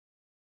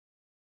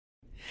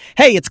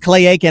Hey, it's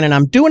Clay Aiken, and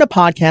I'm doing a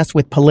podcast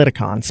with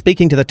Politicon,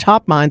 speaking to the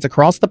top minds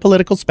across the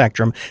political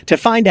spectrum to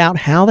find out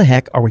how the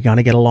heck are we going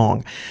to get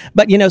along.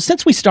 But,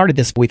 since we started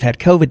this, we've had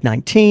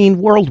COVID-19,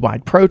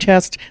 worldwide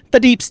protests, the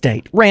deep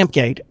state,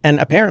 Rampgate, and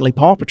apparently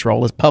Paw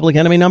Patrol is public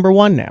enemy number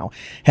one now.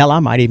 Hell, I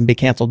might even be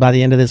canceled by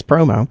the end of this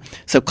promo.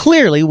 So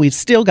clearly, we've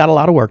still got a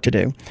lot of work to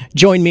do.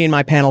 Join me and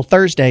my panel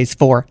Thursdays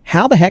for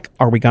How the Heck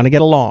Are We Going to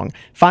Get Along?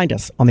 Find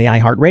us on the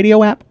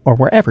iHeartRadio app or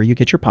wherever you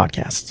get your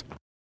podcasts.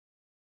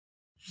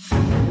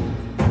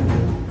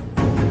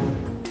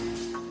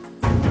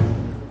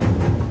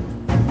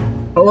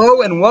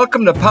 Hello and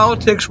welcome to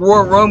Politics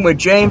War Room with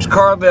James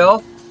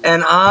Carville,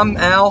 and I'm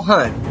Al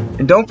Hunt.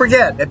 And don't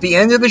forget, at the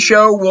end of the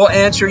show, we'll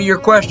answer your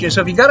questions.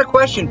 So if you got a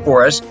question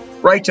for us,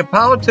 write to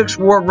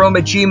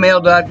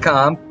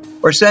politicswarroom@gmail.com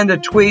or send a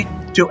tweet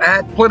to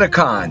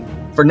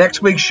 @Politicon for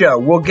next week's show.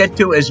 We'll get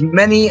to as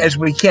many as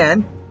we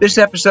can. This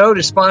episode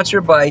is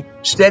sponsored by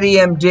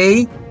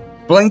SteadyMD,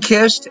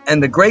 Blinkist,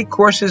 and the Great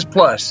Courses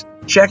Plus.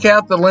 Check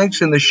out the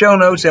links in the show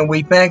notes, and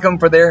we thank them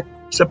for their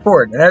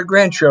support, and our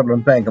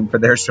grandchildren thank them for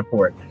their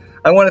support.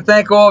 I want to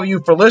thank all of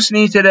you for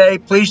listening today.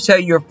 Please tell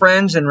your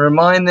friends and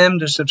remind them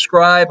to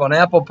subscribe on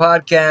Apple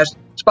Podcasts,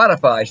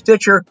 Spotify,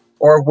 Stitcher,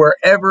 or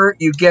wherever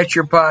you get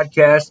your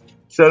podcasts.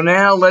 So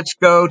now let's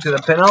go to the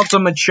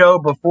penultimate show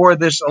before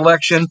this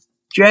election.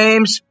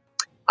 James,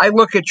 I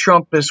look at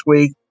Trump this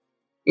week.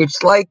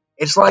 It's like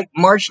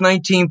March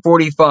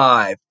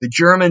 1945, the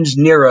Germans'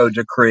 Nero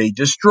decree: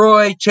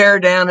 destroy,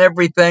 tear down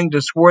everything to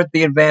thwart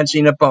the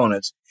advancing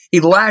opponents. He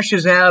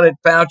lashes out at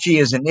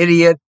Fauci as an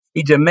idiot.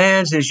 He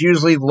demands his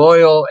usually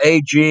loyal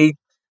AG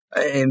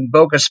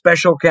invoke a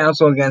special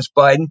counsel against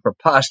Biden,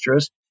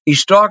 preposterous. He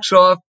stalks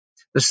off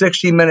the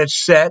 60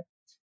 Minutes set.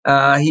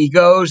 He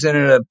goes and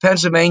at a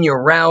Pennsylvania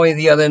rally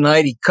the other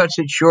night, he cuts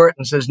it short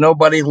and says,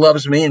 "Nobody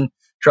loves me," and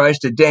tries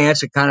to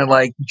dance, kind of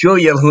like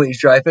Julia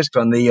Louis-Dreyfus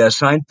on the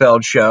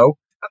Seinfeld show.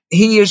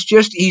 He's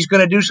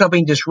going to do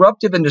something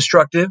disruptive and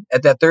destructive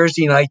at that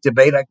Thursday night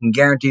debate. I can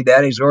guarantee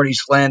that. He's already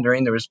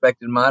slandering the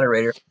respected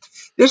moderator.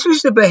 This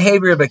is the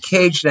behavior of a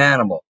caged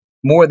animal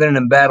more than an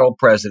embattled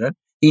president.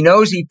 He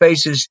knows he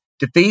faces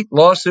defeat,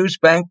 lawsuits,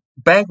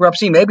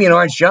 bankruptcy, maybe an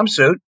orange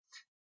jumpsuit.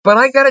 But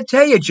I got to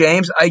tell you,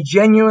 James, I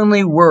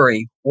genuinely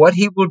worry what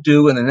he will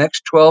do in the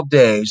next 12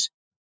 days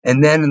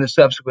and then in the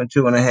subsequent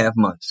 2.5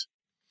 months.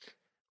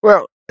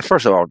 Well,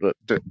 first of all,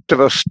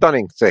 the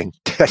stunning thing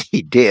that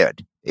he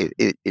did, in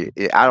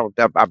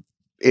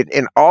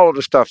all of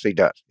the stuff he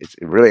does, it's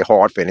really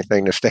hard for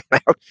anything to stand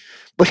out.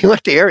 But he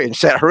went to the area and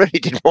said, "I really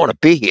didn't want to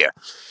be here.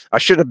 I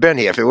shouldn't have been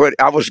here.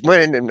 I was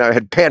winning and I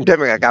had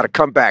pandemic. I got to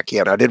come back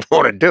here, and I didn't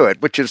want to do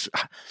it." Which is,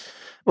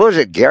 what was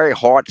it? Gary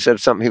Hart said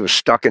something. He was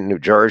stuck in New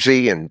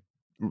Jersey, and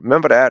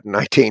remember that in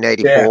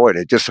 1984, and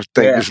it just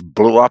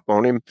blew up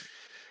on him.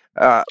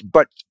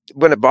 But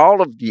when of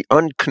all of the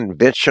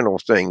unconventional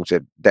things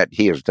that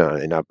he has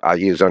done, and I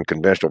use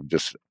unconventional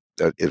just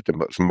is the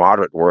most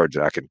moderate words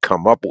that I can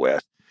come up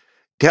with,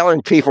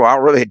 telling people I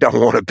really don't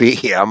want to be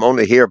here. I'm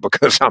only here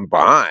because I'm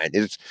behind.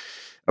 It's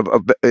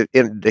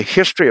in the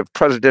history of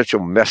presidential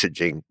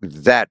messaging,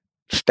 that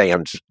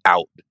stands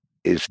out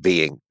as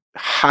being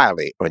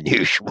highly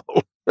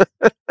unusual.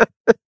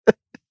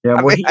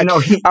 Yeah, well,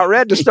 I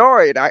read the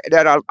story and I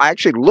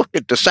actually looked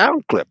at the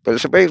sound clip.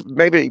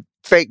 Maybe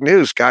fake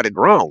news got it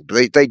wrong.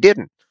 They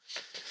didn't.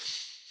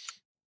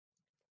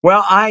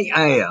 Well,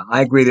 I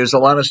agree. There's a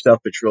lot of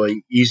stuff that's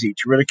really easy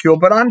to ridicule,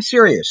 but I'm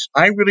serious.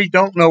 I really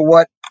don't know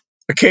what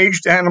a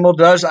caged animal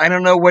does. I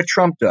don't know what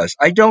Trump does.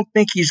 I don't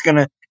think he's going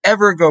to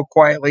ever go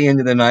quietly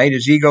into the night.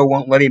 His ego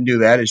won't let him do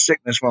that. His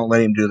sickness won't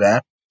let him do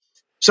that.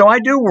 So I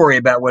do worry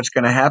about what's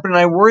going to happen. And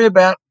I worry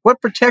about what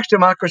protects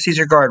democracies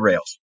are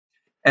guardrails.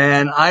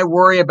 And I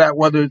worry about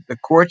whether the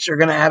courts are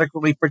going to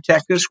adequately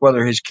protect us,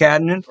 whether his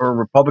cabinet or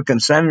Republican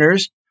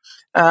senators.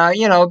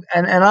 And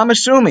I'm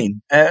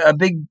assuming a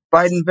big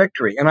Biden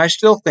victory, and I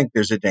still think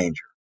there's a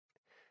danger.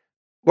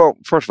 Well,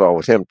 first of all,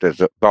 with him, there's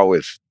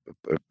always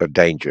a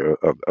danger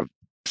of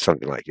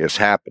something like this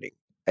happening.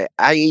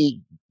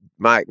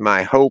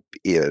 My hope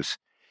is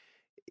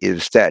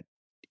that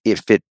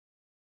if it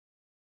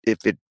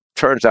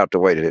turns out the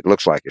way that it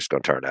looks like it's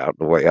going to turn out,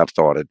 the way I've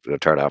thought it's going to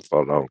turn out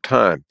for a long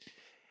time,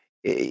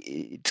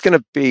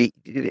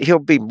 he'll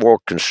be more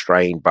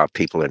constrained by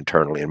people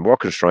internally and more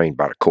constrained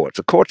by the courts.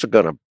 The courts are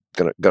going to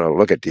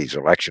look at these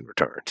election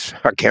returns.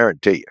 I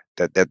guarantee you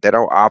that they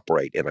don't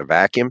operate in a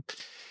vacuum,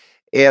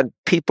 and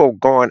people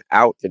going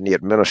out in the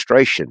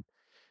administration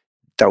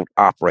don't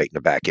operate in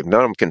a vacuum.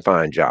 None of them can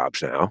find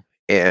jobs now,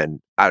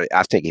 and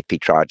I think if he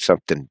tried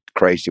something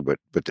crazy with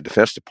the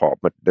Defense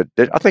Department,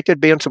 I think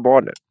they'd be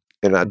insubordinate,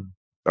 and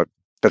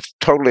that's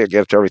totally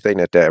against everything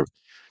that they're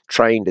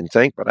trained and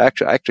think. But I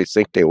actually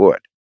think they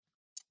would.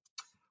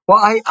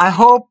 Well, I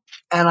hope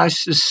and I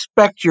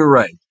suspect you're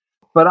right.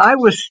 But I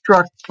was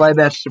struck by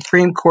that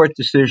Supreme Court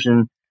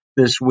decision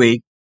this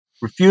week,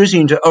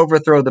 refusing to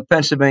overthrow the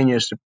Pennsylvania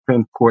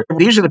Supreme Court.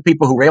 These are the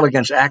people who rail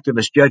against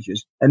activist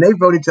judges, and they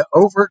voted to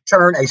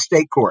overturn a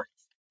state court.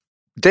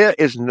 There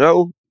is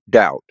no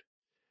doubt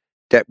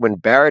that when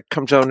Barrett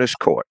comes on this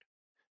court,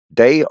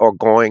 they are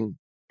going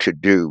to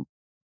do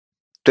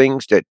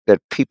things that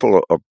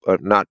people are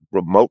not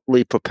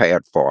remotely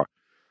prepared for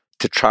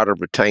to try to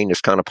retain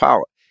this kind of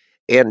power.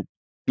 And,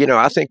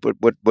 I think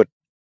what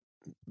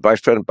Vice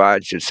President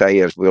Biden should say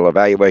is we'll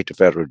evaluate the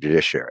federal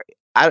judiciary.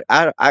 I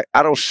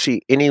don't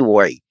see any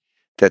way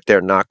that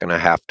they're not going to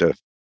have to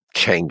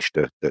change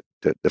the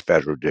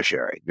federal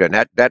judiciary.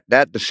 And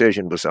that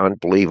decision was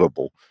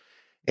unbelievable.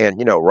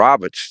 And,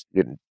 Roberts,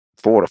 in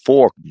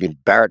 4-4,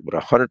 Barrett with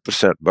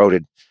 100%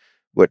 voted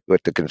with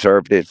the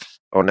conservatives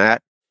on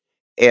that.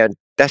 And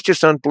that's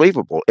just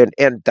unbelievable.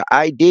 And the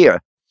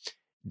idea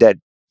that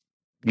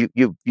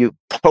you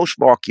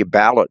postmark your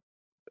ballot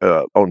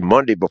on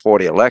Monday before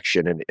the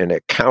election and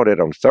it counted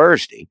on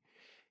Thursday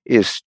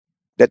is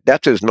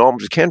that's as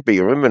normal as it can be.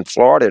 You remember in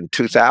Florida in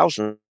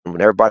 2000 when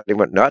everybody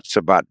went nuts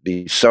about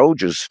the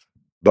soldiers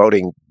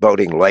voting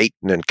late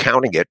and then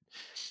counting it,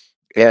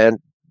 and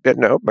they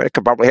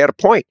probably had a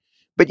point.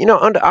 But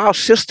under our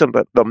system,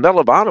 the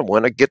Medal of Honor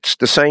winner gets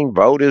the same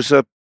vote as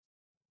a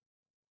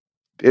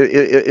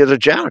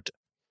janitor.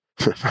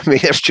 I mean,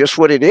 that's just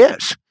what it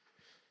is.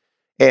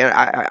 And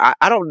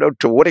I don't know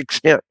to what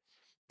extent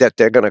that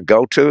they're going to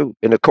go to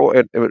in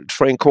the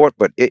Supreme Court,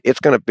 but it's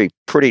going to be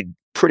pretty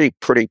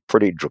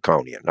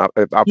draconian.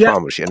 I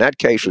promise you. And that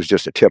case was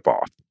just a tip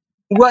off.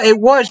 Well, it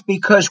was,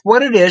 because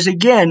what it is,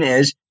 again,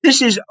 is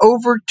this is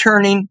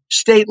overturning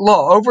state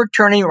law,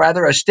 overturning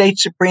rather a state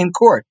Supreme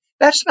Court.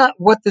 That's not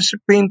what the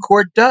Supreme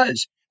Court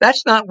does.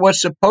 That's not what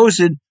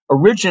supposed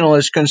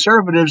originalist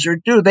conservatives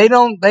do. They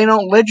don't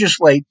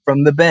legislate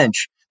from the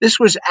bench. This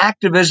was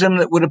activism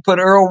that would have put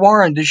Earl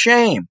Warren to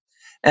shame.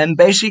 And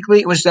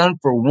basically it was done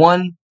for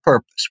one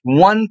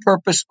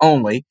purpose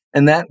only,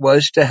 and that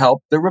was to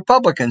help the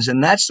Republicans.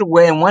 And that's the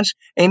way. And once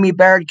Amy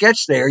Barrett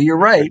gets there, you're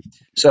right.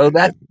 So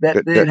that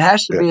it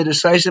has to be a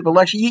decisive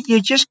election.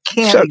 You just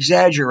can't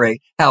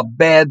exaggerate how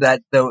bad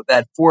that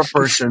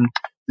 4-person,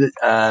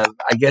 I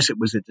guess it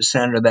was a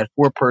dissenter, that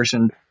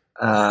 4-person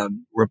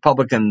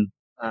Republican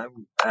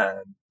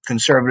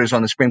conservatives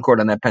on the Supreme Court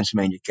on that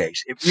Pennsylvania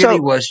case. It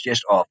really was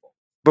just awful.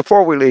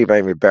 Before we leave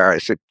Amy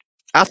Barrett,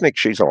 I think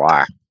she's a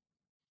liar.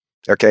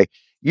 Okay,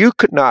 you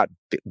could not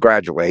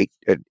graduate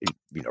at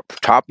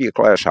top of your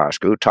class high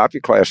school, top of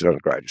your class at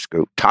undergraduate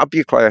school, top of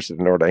your class at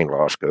Notre Dame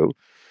Law School,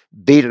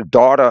 be the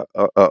daughter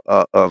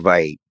of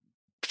a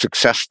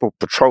successful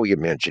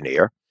petroleum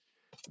engineer,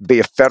 be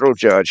a federal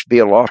judge, be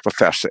a law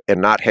professor,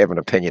 and not have an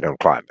opinion on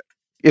climate.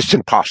 It's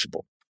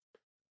impossible.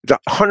 It's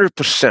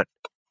 100%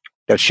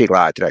 that she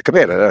lied to that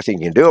committee. There's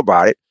nothing you can do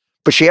about it,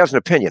 but she has an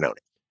opinion on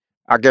it.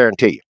 I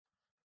guarantee you.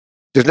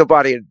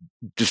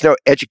 There's no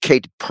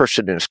educated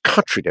person in this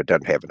country that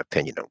doesn't have an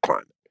opinion on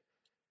climate.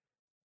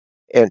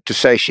 And to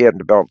say she hadn't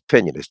developed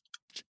opinion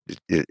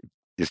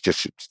is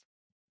just,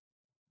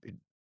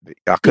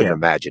 I couldn't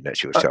imagine that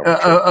she was telling the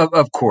truth.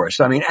 Of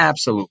course. I mean,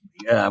 absolutely.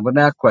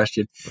 Without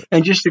question.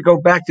 And just to go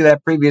back to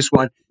that previous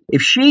one,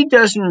 if she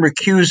doesn't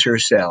recuse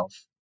herself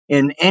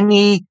in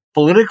any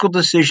political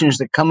decisions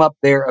that come up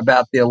there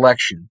about the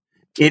election,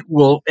 it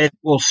will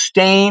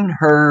stain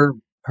her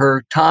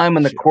time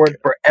in the court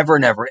forever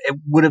and ever.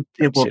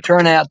 It will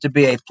turn out to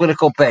be a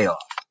political payoff.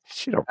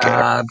 She don't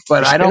care.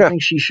 But I don't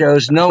think she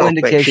shows no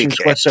indications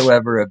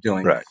whatsoever of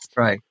doing it.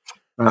 Right.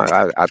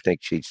 I think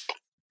she's,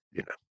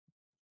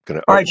 going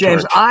to. All right,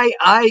 James.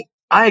 I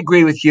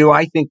agree with you.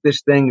 I think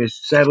this thing is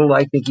settled.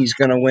 I think he's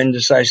going to win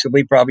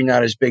decisively. Probably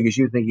not as big as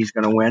you think he's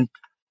going to win.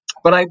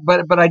 But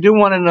I do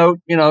want to note,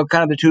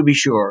 kind of the to be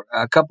sure.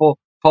 A couple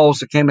polls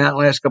that came out in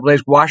the last couple of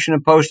days.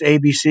 Washington Post,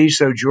 ABC,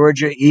 so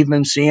Georgia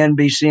even,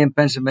 CNBC in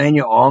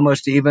Pennsylvania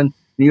almost even,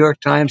 New York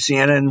Times,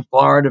 CNN in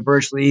Florida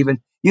virtually even.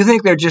 You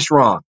think they're just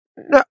wrong?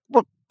 No.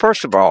 Well,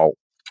 first of all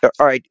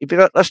right.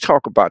 Let's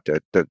talk about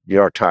the New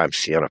York Times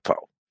CNN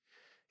poll.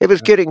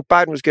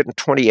 Biden was getting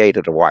 28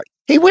 of the white.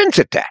 He wins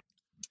at that.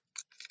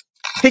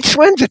 He just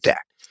wins at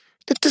that.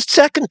 The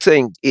second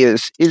thing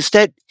is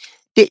that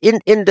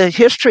in the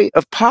history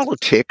of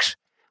politics,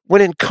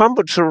 when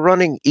incumbents are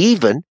running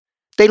even,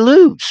 they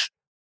lose.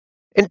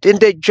 And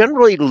they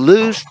generally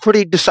lose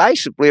pretty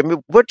decisively. I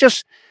mean,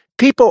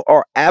 people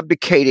are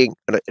abdicating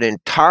an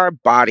entire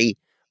body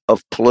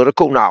of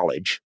political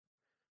knowledge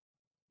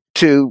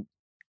to,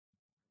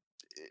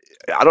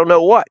 I don't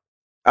know what.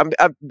 I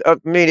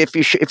mean,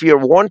 if you're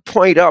 1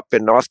 point up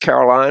in North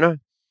Carolina,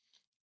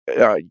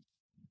 you're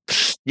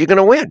going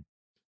to win.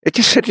 It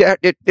just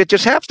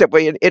happens that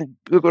way. And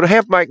we're going to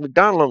have Mike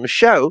McDonald on the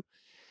show.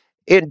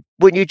 And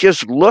when you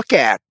just look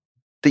at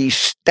the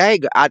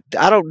I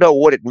don't know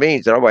what it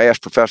means. I'm going to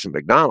ask Professor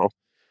McDonald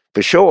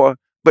for sure.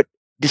 But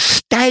the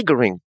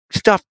staggering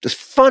stuff, this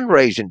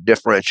fundraising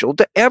differential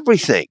to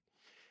everything.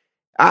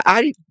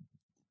 I'll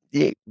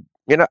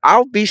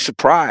be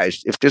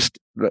surprised if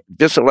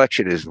this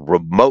election is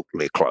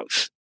remotely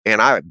close. And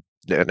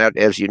that,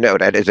 as you know,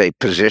 that is a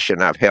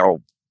position I've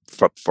held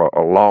for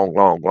a long,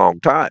 long,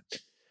 long time.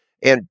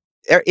 And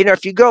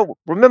if you go,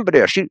 remember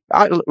this,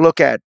 I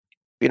look at,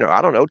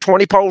 I don't know,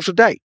 20 polls a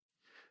day.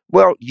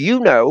 Well,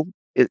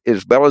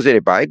 as well as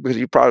anybody, because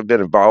you've probably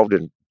been involved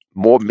in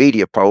more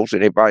media polls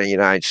than anybody in the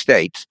United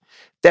States,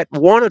 that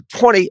 1 of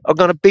 20 are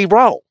going to be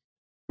wrong.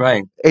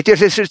 Right.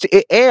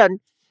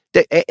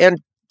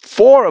 And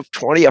 4 of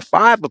 20 or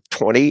 5 of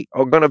 20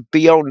 are going to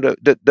be on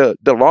the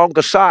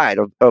longer side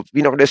of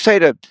they say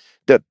the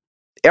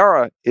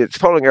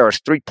polling error is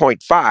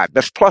 3.5.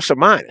 That's plus or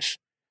minus.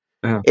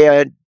 Yeah.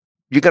 And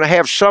you're going to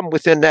have some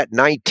within that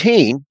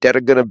 19 that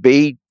are going to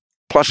be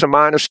plus or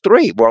minus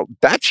 3. Well,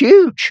 that's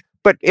huge.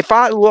 But if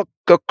I look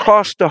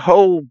across the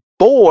whole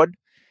board,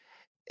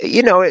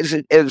 as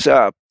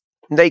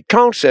Nate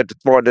Cohn said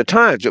for the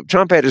Times,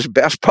 Trump had his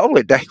best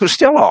polling day. It was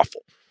still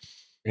awful.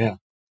 Yeah.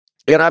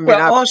 And I mean,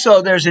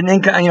 also there's an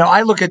income.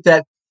 I look at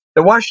that.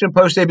 The Washington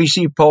Post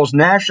ABC polls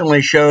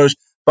nationally shows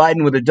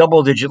Biden with a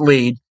double-digit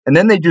lead, and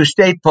then they do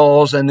state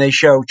polls and they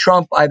show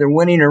Trump either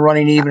winning or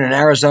running even in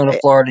Arizona,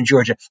 Florida, and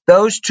Georgia.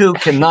 Those two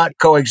cannot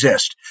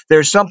coexist.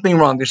 There's something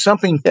wrong. There's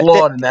something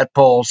flawed in that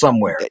poll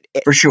somewhere,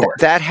 for sure.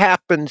 That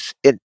happens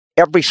in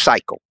every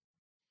cycle.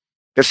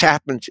 This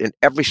happens in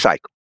every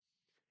cycle,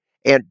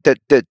 and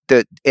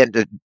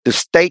the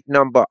state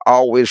number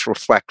always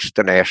reflects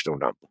the national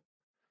number.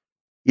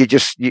 By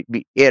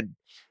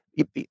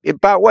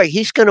the way,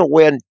 he's going to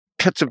win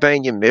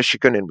Pennsylvania,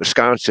 Michigan, and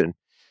Wisconsin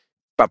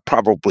by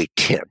probably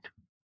 10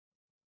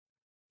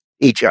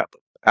 each of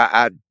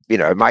them.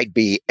 It might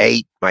be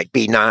 8, might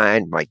be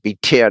 9, might be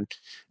 10.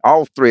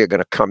 All three are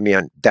going to come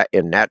in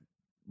that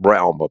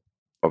realm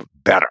of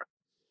better.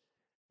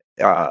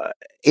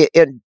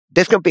 And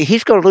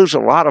he's going to lose a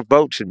lot of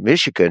votes in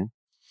Michigan.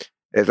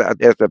 There's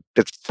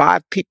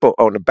 5 people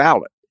on the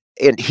ballot,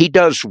 and he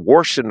does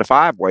worse in the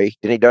 5-way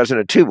than he does in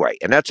a 2-way,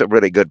 and that's a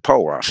really good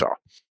poll I saw.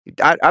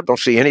 I don't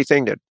see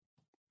anything that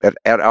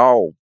at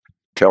all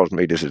tells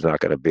me this is not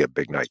going to be a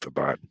big night for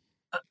Biden.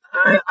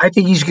 I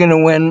think he's going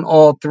to win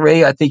all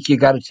 3. I think you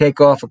got to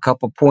take off a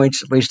couple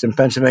points, at least in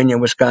Pennsylvania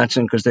and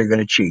Wisconsin, because they're going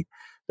to cheat.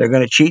 They're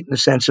going to cheat in the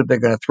sense of they're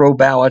going to throw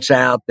ballots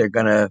out. They're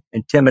going to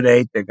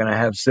intimidate. They're going to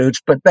have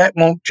suits, but that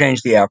won't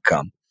change the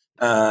outcome.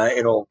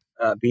 It'll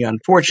be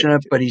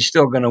unfortunate, but he's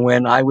still going to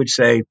win. I would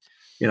say,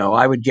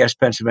 I would guess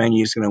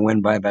Pennsylvania is going to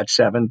win by about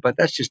 7, but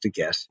that's just a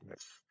guess.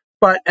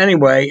 But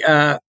anyway,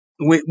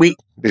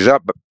 he's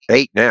up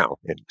 8 now.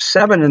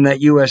 7 in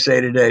that USA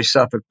Today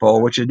Suffolk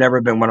poll, which has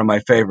never been one of my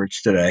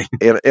favorites today.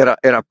 In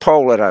a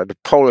poll the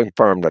polling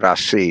firm that I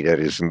see that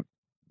is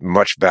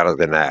much better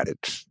than that.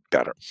 It's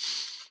better,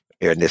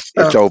 and it's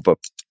over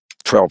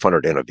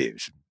 1,200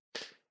 interviews.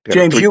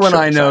 James, you and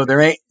I know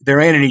there ain't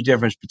any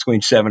difference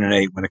between 7 and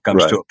 8 when it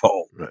comes to a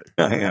poll. Right.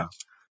 Yeah.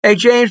 Hey,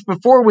 James,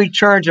 before we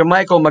turn to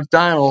Michael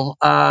McDonald,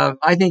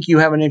 I think you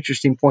have an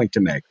interesting point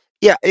to make.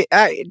 Yeah,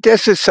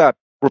 this is a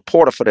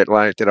reporter for the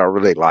Atlantic that I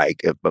really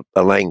like,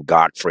 Elaine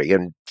Godfrey,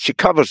 and she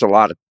covers a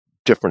lot of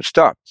different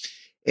stuff.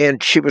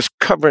 And she was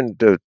covering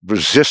the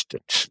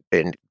resistance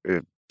in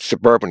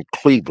suburban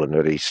Cleveland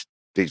of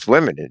these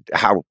women and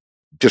how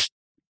just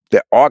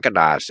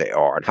organized they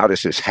are and how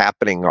this is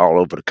happening all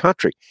over the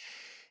country.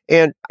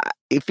 And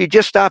if you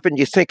just stop and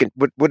you're thinking,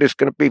 what is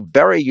going to be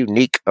very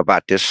unique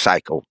about this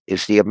cycle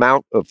is the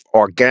amount of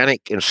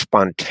organic and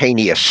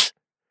spontaneous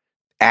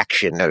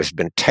action that has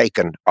been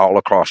taken all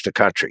across the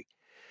country.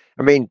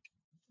 I mean,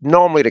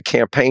 normally the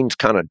campaigns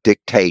kind of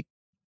dictate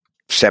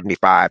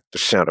 75%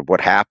 of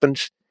what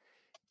happens.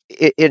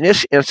 In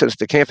this instance,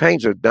 the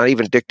campaigns are not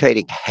even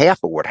dictating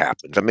half of what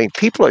happens. I mean,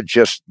 people are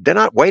they're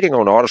not waiting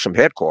on orders from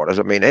headquarters.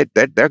 I mean,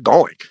 they're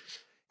going.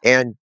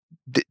 And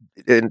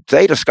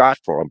Theda Scott,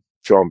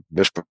 so I'm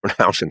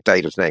mispronouncing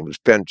Theda's name,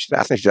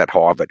 I think she's at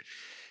Harvard,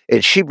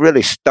 and she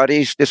really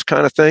studies this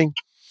kind of thing.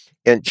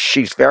 And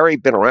she's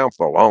been around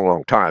for a long,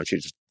 long time.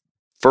 She's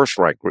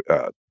first-ranked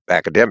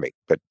academic.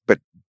 But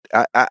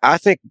I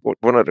think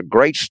one of the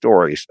great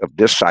stories of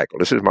this cycle,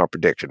 this is my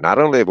prediction, not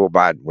only will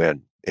Biden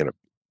win in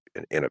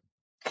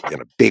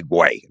a big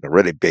way, in a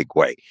really big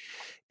way,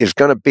 is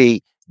going to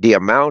be the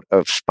amount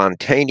of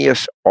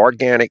spontaneous,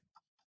 organic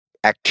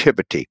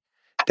activity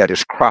that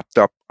is cropped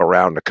up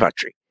around the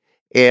country.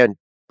 And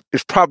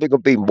it's probably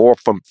going to be more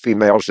from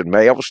females than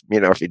males.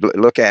 If you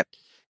look at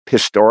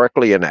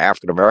historically in the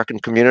African-American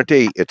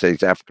community, it's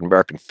these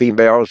African-American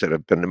females that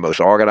have been the most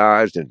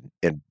organized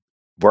and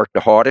worked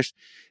the hardest.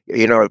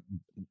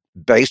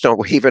 Based on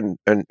even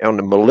on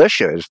the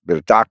militia, as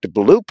Dr.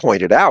 Ballou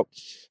pointed out,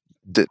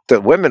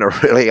 the women are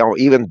really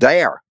even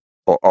there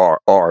are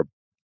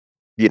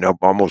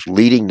almost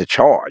leading the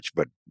charge.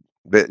 But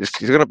it's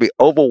going to be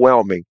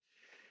overwhelming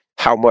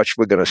how much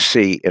we're going to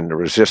see in the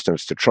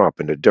resistance to Trump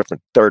and the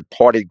different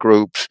third-party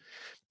groups,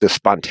 the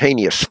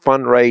spontaneous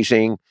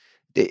fundraising.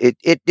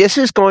 This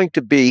is going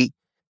to be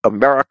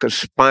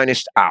America's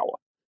finest hour.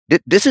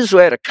 This is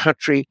where the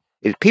country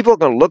is. People are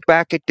going to look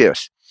back at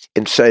this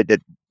and say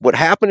that what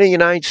happened in the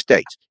United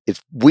States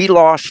is we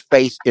lost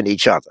faith in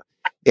each other.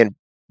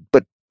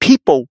 But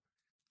people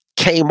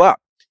came up,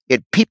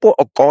 and people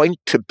are going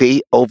to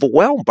be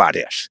overwhelmed by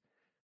this.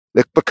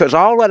 Because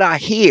all that I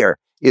hear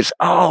is,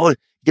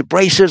 the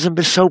racism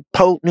is so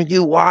potent, and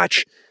you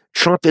watch,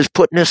 Trump is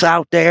putting this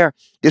out there.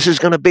 This is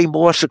going to be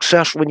more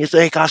successful than you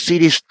think. I see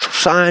these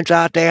signs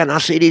out there, and I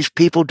see these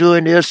people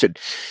doing this, and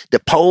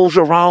the polls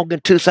are wrong in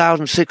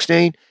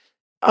 2016.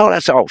 Oh,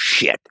 that's all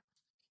shit.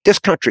 This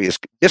country's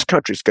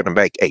going to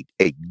make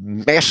a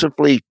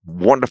massively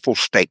wonderful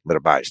statement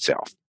about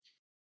itself.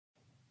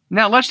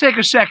 Now, let's take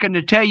a second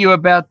to tell you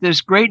about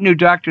this great new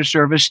doctor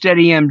service,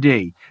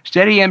 SteadyMD.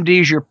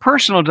 SteadyMD is your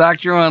personal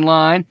doctor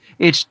online.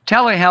 It's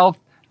telehealth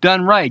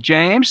done right.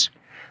 James?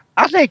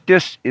 I think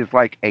this is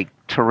like a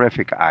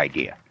terrific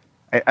idea.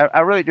 I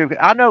really do.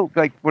 I know,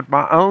 like with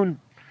my own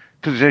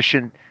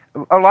position,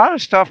 a lot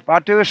of stuff I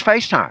do is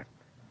FaceTime.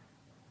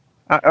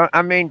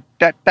 I mean,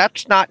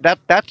 that's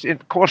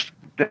of course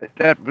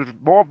that was a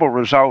horrible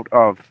result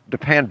of the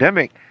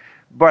pandemic,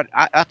 but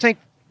I think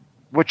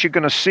what you're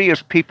going to see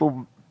is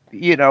people,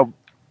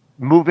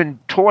 moving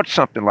towards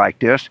something like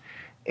this.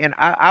 And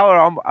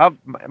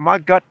my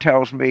gut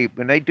tells me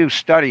when they do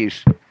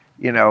studies,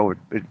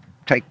 it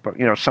take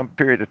some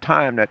period of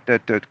time that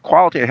the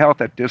quality of health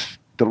that this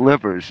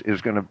delivers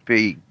is going to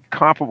be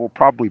comparable,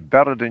 probably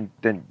better than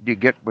you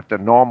get with the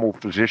normal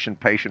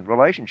physician-patient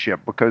relationship,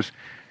 because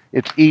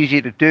it's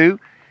easy to do.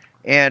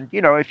 And,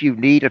 if you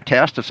need a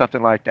test or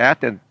something like that,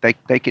 then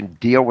they can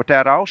deal with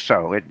that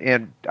also.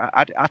 And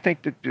I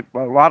think that a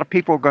lot of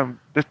people are going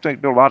to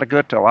do a lot of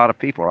good to a lot of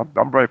people.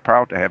 I'm very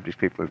proud to have these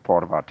people as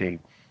part of our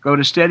team. Go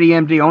to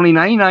SteadyMD, only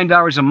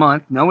 $99 a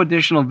month, no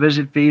additional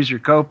visit fees or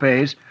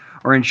copays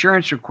or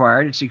insurance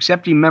required. It's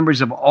accepting members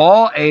of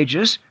all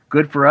ages,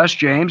 good for us,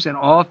 James, in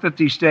all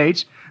 50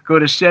 states. Go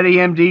to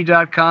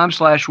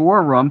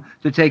SteadyMD.com/war room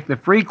to take the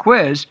free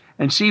quiz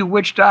and see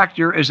which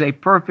doctor is a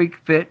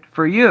perfect fit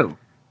for you.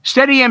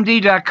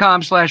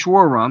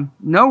 SteadyMD.com/war room.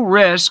 No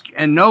risk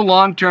and no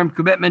long-term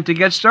commitment to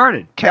get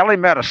started.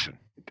 Telemedicine.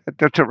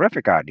 That's a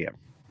terrific idea.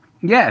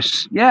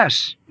 Yes,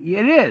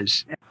 it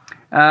is.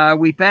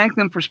 We thank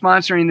them for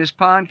sponsoring this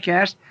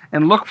podcast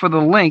and look for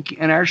the link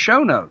in our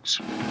show notes.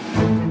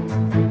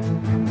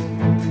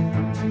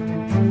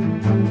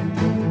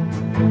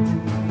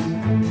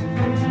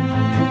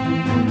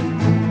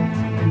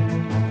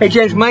 Hey,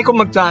 James, Michael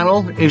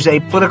McDonald is a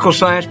political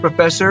science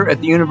professor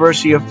at the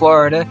University of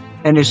Florida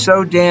and is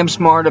so damn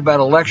smart about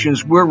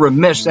elections, we're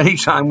remiss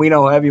anytime we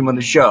don't have him on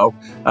the show.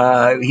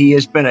 He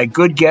has been a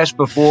good guest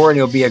before, and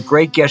he'll be a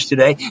great guest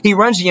today. He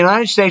runs the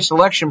United States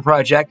Election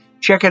Project.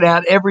 Check it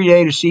out every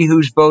day to see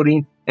who's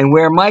voting and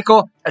where.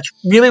 Michael, that's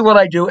really what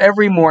I do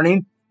every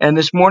morning. And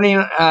this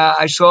morning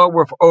I saw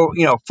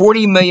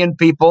 40 million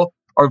people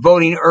are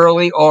voting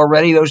early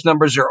already. Those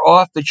numbers are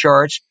off the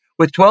charts.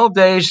 With 12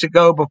 days to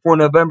go before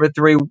November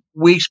 3,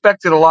 we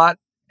expected a lot.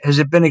 Has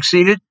it been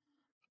exceeded?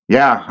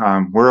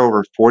 Yeah, we're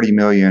over 40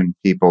 million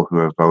people who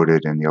have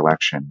voted in the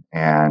election,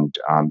 and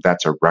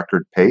that's a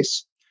record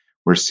pace.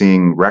 We're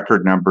seeing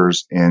record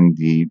numbers in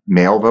the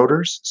mail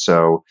voters.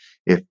 So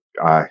if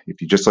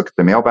you just look at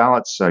the mail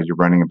ballots, you're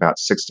running about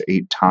 6 to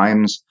 8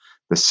 times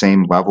the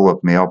same level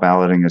of mail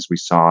balloting as we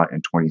saw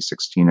in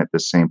 2016 at the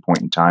same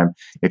point in time.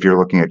 If you're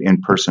looking at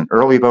in-person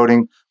early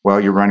voting,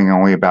 well, you're running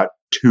only about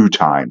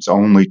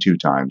only two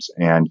times.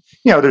 And,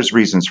 there's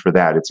reasons for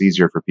that. It's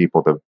easier for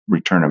people to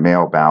return a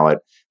mail ballot.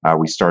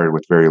 We started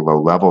with very low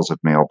levels of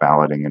mail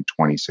balloting in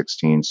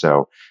 2016.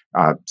 So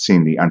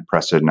seeing the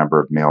unprecedented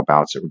number of mail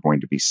ballots that were going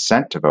to be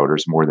sent to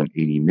voters, more than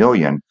 80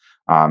 million,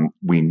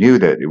 we knew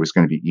that it was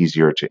going to be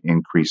easier to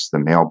increase the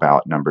mail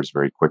ballot numbers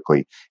very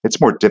quickly. It's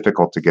more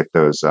difficult to get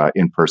those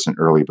in-person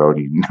early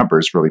voting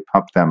numbers, really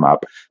pump them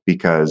up,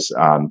 because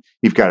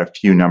you've got a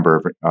few number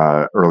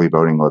of early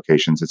voting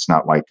locations. It's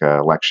not like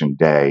election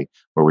day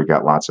where we've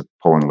got lots of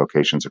polling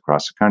locations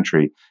across the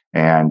country,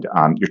 and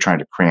you're trying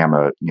to cram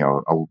a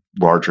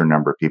larger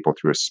number of people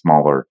through a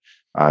smaller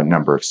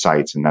number of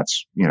sites, and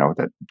that's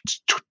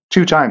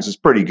two times is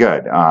pretty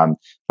good,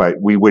 but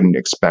we wouldn't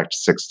expect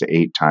 6 to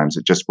 8 times.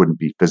 It just wouldn't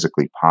be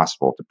physically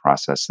possible to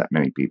process that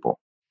many people.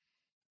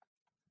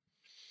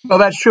 Well,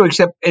 that's true,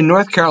 except in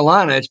North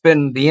Carolina,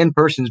 the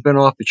in-person's been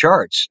off the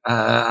charts.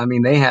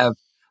 They have,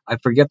 I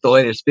forget the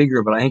latest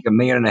figure, but I think 1.5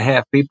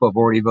 million people have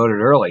already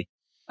voted early.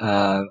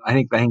 I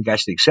think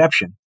that's the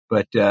exception.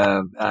 But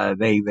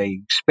they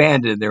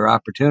expanded their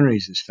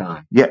opportunities this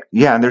time. Yeah,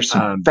 and there's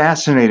some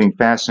fascinating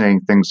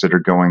things that are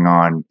going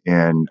on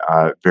in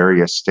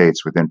various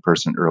states with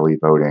in-person early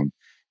voting,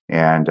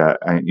 and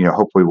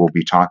hopefully we'll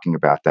be talking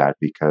about that,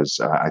 because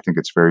I think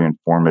it's very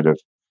informative.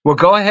 Well,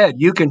 go ahead.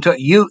 You can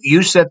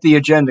you set the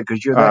agenda,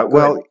 because you're that good.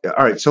 Well,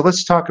 all right. So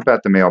let's talk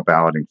about the mail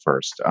balloting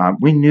first.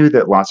 We knew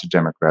that lots of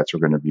Democrats were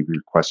going to be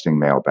requesting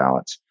mail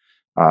ballots.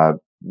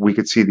 We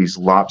could see these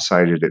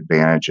lopsided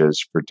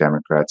advantages for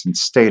Democrats in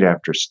state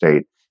after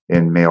state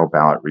in mail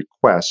ballot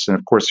requests. And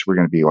of course, we're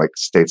going to be like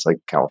states like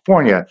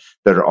California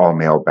that are all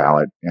mail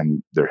ballot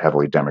and they're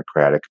heavily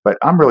Democratic. But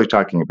I'm really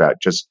talking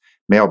about just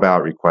mail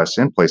ballot requests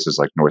in places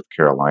like North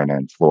Carolina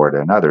and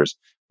Florida and others.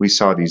 We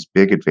saw these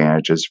big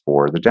advantages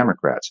for the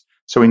Democrats.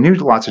 So we knew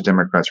lots of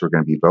Democrats were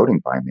going to be voting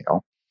by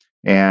mail.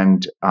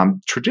 And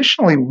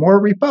traditionally,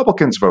 more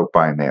Republicans vote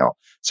by mail.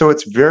 So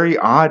it's very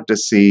odd to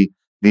see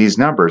these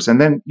numbers.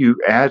 And then you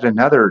add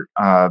another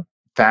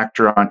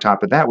factor on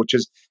top of that, which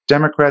is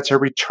Democrats are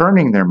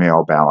returning their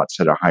mail ballots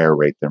at a higher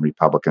rate than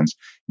Republicans.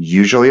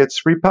 Usually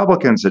it's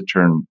Republicans that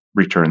turn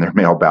return their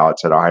mail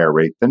ballots at a higher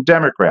rate than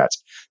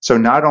Democrats. So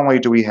not only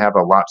do we have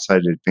a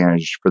lopsided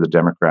advantage for the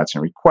Democrats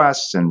in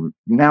requests, and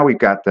now we've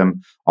got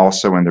them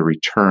also in the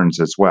returns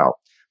as well.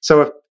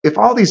 So if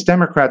all these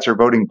Democrats are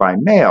voting by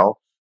mail,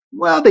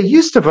 well, they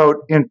used to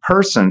vote in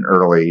person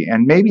early,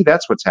 and maybe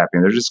that's what's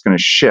happening. They're just going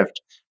to shift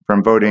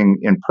from voting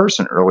in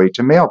person early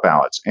to mail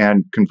ballots.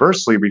 And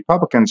conversely,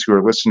 Republicans who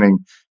are listening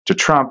to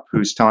Trump,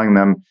 who's telling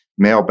them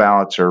mail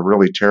ballots are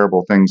really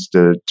terrible things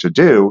to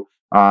do,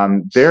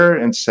 they're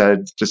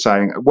instead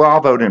deciding, well,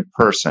 I'll vote in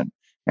person.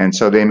 And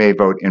so they may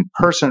vote in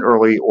person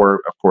early or,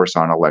 of course,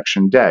 on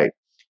election day.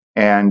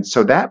 And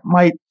so that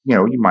might,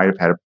 you might have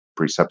had a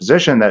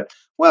presupposition that,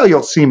 well,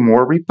 you'll see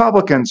more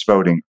Republicans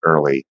voting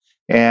early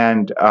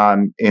and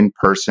in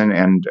person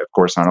and, of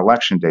course, on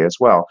election day as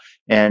well.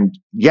 And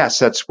yes,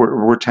 that's what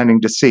we're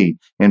tending to see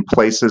in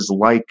places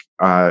like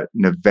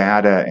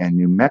Nevada and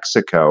New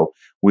Mexico,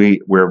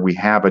 where we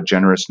have a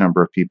generous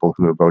number of people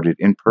who have voted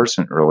in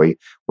person early.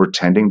 We're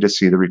tending to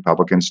see the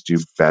Republicans do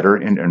better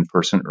in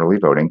in-person early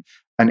voting,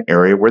 an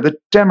area where the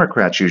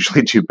Democrats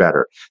usually do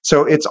better.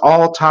 So it's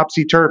all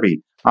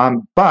topsy-turvy.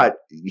 But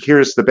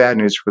here's the bad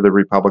news for the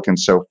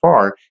Republicans so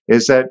far,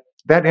 is that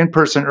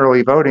in-person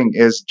early voting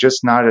is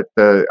just not at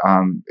the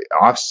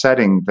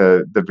offsetting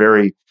the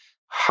very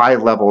high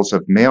levels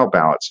of mail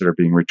ballots that are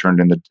being returned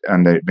and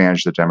the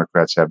advantage the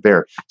Democrats have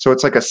there. So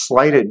it's like a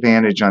slight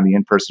advantage on the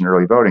in-person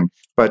early voting,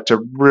 but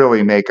to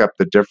really make up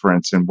the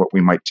difference in what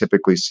we might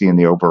typically see in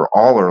the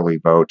overall early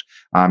vote,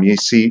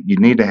 you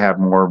need to have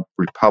more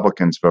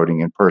Republicans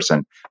voting in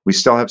person. We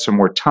still have some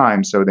more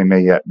time, so they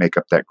may yet make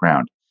up that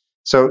ground.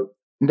 So.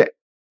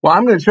 Well,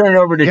 I'm going to turn it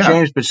over to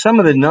James, but some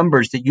of the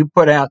numbers that you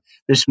put out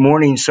this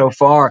morning so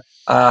far,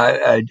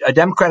 a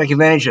Democratic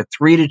advantage of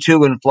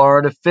 3-2 in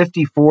Florida,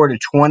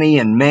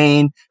 54-20 in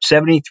Maine,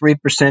 73%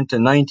 to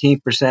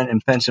 19% in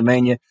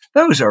Pennsylvania.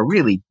 Those are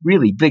really,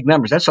 really big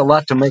numbers. That's a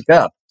lot to make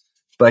up.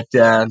 But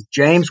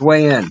James,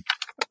 weigh in.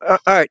 All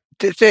right.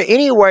 Is there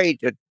any way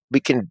that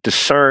we can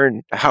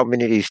discern how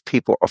many of these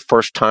people are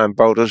first-time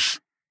voters?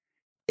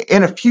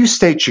 In a few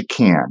states you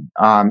can,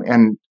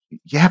 and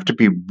you have to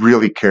be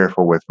really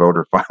careful with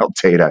voter file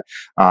data.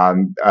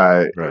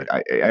 Right.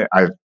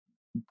 I've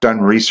done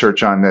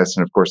research on this,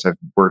 and of course, I've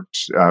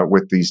worked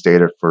with these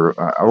data for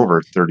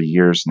over 30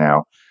 years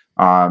now.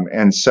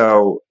 And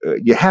so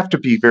you have to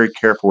be very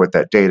careful with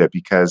that data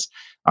because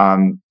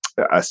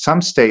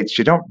some states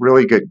you don't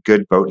really get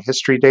good vote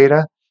history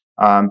data.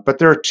 But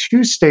there are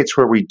two states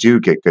where we do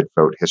get good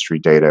vote history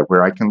data,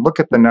 where I can look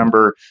at the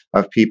number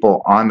of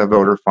people on the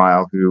voter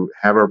file who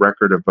have a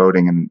record of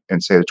voting in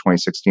say, the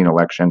 2016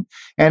 election,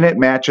 and it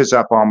matches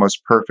up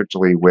almost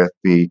perfectly with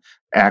the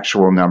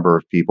actual number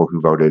of people who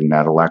voted in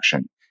that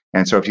election.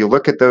 And so if you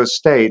look at those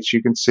states,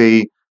 you can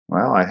see,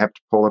 well, I have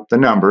to pull up the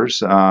numbers,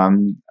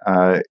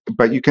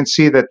 but you can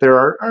see that there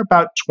are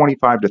about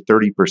 25 to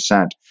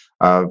 30%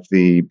 of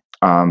the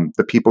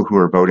people who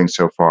are voting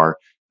so far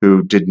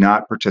who did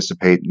not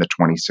participate in the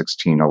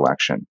 2016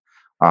 election.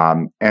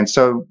 And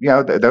so,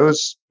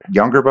 those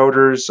younger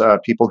voters,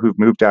 people who've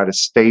moved out of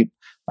state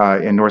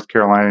in North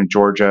Carolina and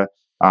Georgia,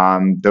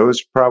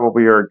 those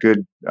probably are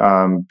good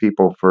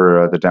people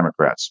for the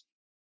Democrats.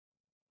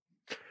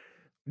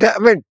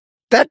 I'm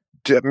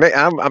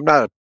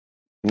not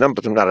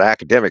numbers. I'm not an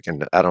academic,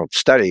 and I don't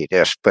study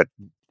this, but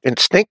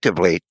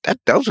instinctively,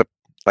 those are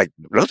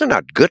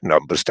not good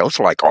numbers. Those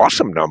are like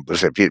awesome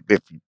numbers. If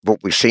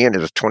what we're seeing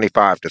is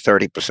 25 to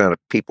 30% of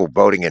people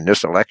voting in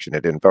this election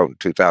that didn't vote in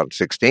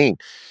 2016.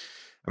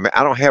 I mean,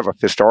 I don't have a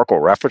historical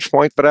reference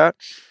point for that,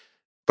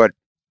 but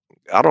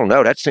I don't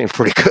know. That seems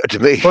pretty good to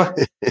me. Well,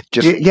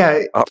 just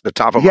off the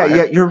top of my head.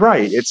 Yeah, you're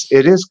right.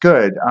 It is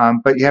good,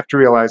 but you have to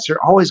realize there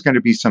are always going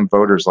to be some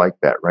voters like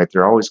that, right?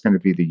 There are always going to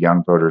be the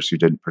young voters who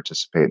didn't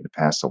participate in the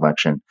past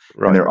election,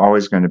 right. And there are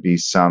always going to be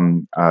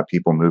some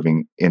people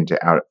moving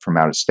from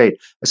out of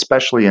state,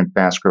 especially in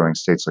fast-growing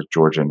states like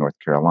Georgia and North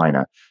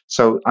Carolina.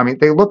 So, I mean,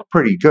 they look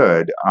pretty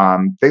good.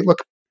 They look,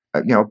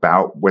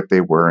 about what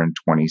they were in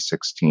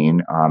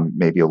 2016,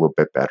 maybe a little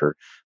bit better,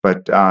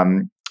 but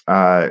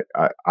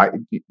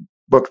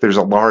look, there's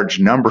a large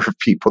number of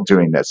people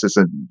doing this. This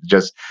isn't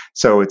just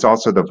so. It's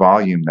also the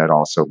volume that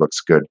also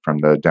looks good from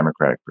the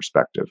Democratic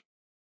perspective.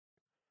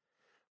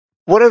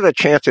 What are the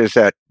chances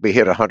that we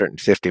hit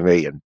 150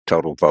 million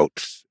total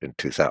votes in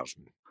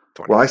 2020?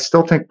 Well, I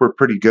still think we're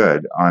pretty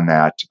good on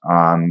that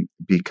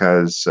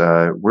because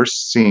we're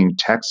seeing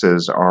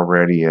Texas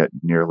already at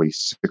nearly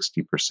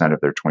 60%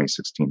 of their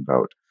 2016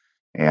 vote.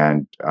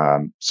 And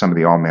some of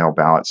the all-mail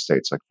ballot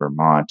states like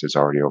Vermont is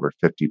already over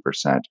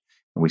 50%.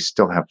 And we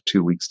still have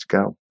 2 weeks to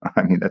go.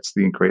 I mean, that's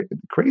the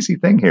crazy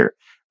thing here.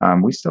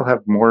 We still have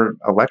more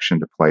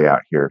election to play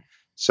out here.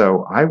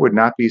 So I would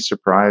not be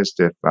surprised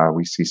if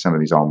we see some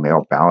of these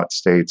all-mail ballot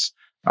states.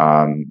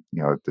 The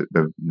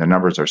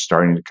numbers are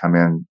starting to come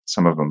in.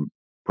 Some of them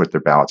put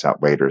their ballots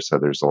out later, so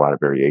there's a lot of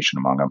variation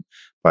among them.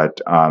 But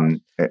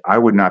I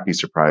would not be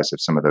surprised if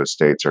some of those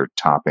states are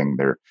topping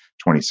their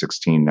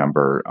 2016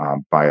 number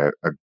by a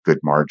good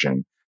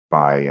margin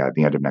by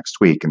the end of next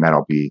week, and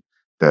that'll be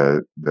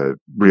the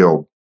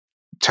real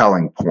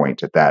telling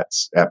point at that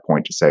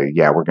point to say,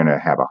 yeah, we're going to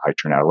have a high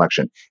turnout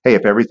election. Hey,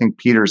 if everything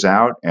peters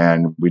out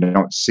and we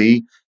don't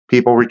see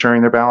people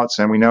returning their ballots,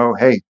 and we know,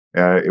 hey,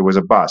 it was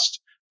a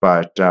bust.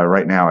 But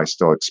right now, I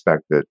still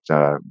expect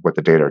that what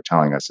the data are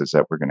telling us is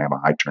that we're going to have a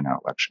high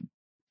turnout election.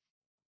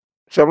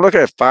 So I'm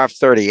looking at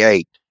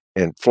 538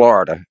 in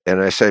Florida,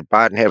 and they say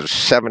Biden has a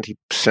 70%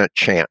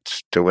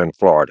 chance to win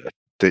Florida.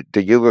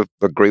 Do you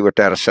agree with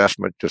that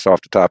assessment just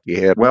off the top of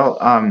your head? Well,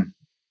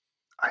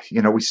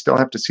 we still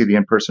have to see the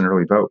in-person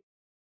early vote.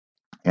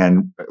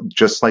 And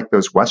just like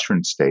those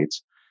Western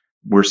states,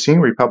 we're seeing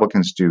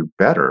Republicans do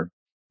better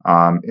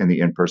in the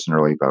in-person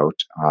early vote,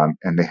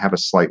 and they have a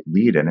slight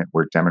lead in it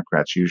where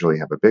Democrats usually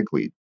have a big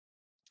lead.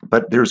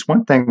 But there's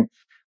one thing,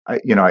 I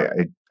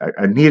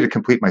need to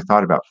complete my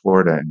thought about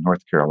Florida and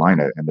North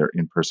Carolina and their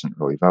in-person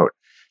early vote.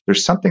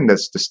 There's something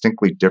that's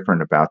distinctly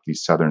different about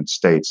these southern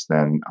states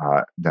than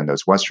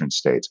those Western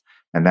states,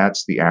 and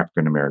that's the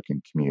African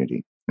American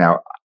community. Now,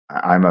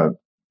 I'm a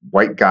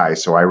white guy,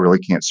 so I really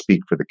can't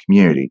speak for the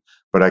community,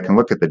 but I can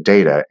look at the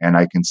data and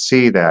I can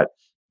see that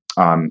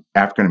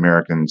African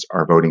Americans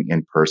are voting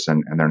in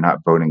person, and they're not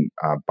voting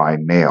by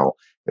mail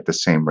at the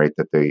same rate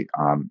that they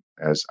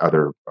as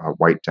other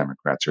white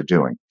Democrats are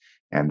doing,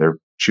 and they're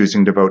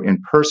choosing to vote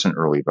in person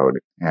early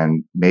voting.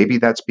 And maybe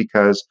that's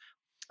because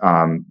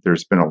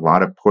there's been a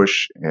lot of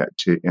push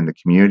in the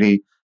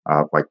community,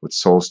 like with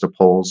Souls to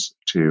Polls,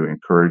 to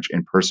encourage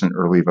in person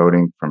early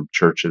voting from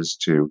churches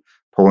to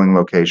polling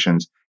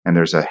locations. And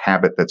there's a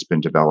habit that's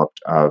been developed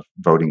of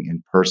voting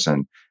in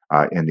person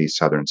in these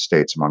southern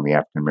states among the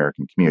African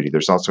American community.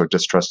 There's also a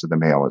distrust of the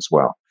mail as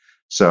well.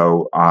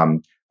 So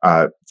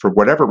for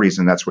whatever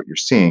reason, that's what you're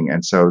seeing.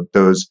 And so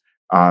those,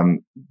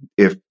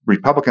 if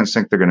Republicans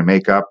think they're going to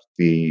make up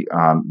the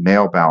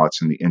mail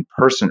ballots and the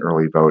in-person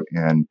early vote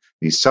in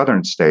these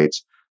southern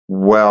states,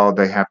 well,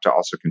 they have to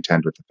also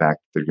contend with the fact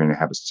that they're going to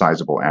have a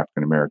sizable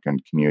African American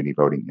community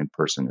voting in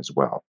person as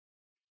well.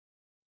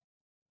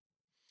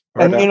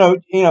 And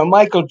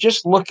Michael,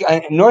 just look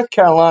in North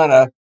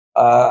Carolina.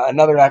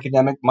 Another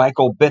academic,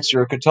 Michael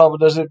Bitzer,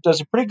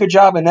 does a pretty good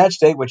job in that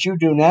state, what you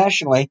do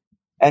nationally.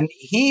 And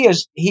he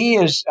is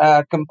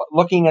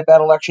looking at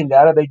that election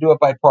data. They do it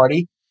by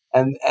party,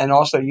 and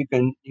also you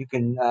can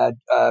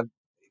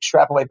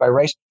extrapolate by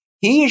race.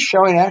 He is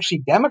showing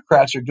actually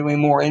Democrats are doing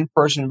more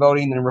in-person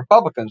voting than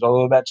Republicans,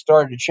 although that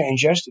started to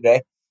change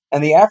yesterday.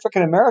 And the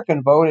African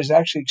American vote is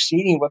actually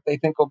exceeding what they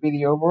think will be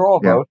the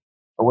overall vote,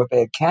 or what they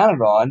had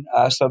counted on.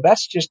 So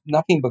that's just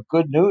nothing but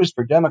good news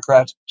for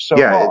Democrats.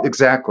 Yeah,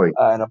 exactly.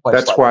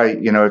 That's why,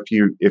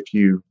 if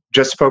you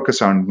just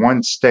focus on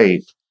one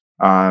state,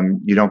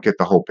 you don't get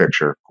the whole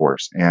picture, of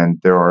course. And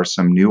there are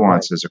some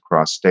nuances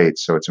across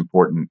states. So it's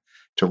important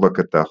to look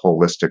at the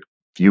holistic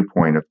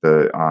viewpoint of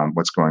the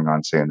what's going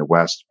on, say, in the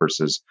West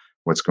versus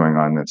what's going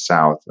on in the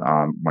South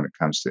when it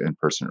comes to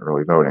in-person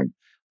early voting.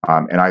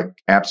 And I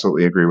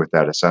absolutely agree with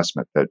that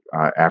assessment that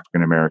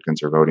African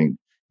Americans are voting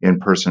in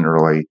person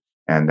early,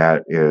 and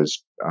that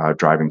is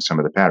driving some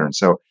of the patterns.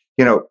 So,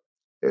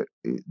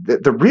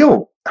 the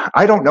real,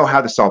 I don't know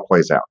how this all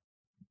plays out.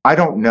 I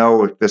don't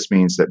know if this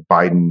means that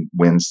Biden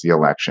wins the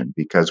election,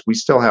 because we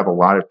still have a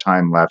lot of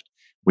time left.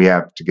 We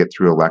have to get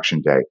through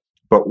Election Day.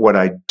 But what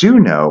I do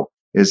know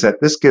is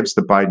that this gives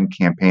the Biden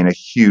campaign a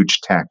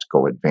huge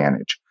tactical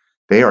advantage.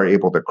 They are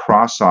able to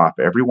cross off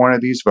every one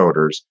of these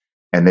voters,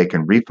 and they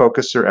can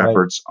refocus their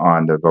efforts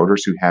on the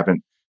voters who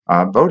haven't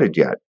voted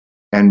yet.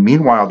 And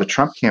meanwhile, the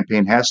Trump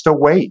campaign has to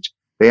wait.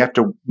 They have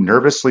to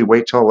nervously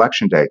wait till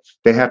Election Day.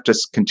 They have to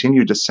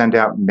continue to send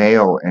out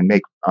mail and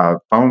make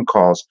phone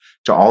calls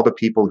to all the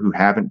people who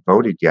haven't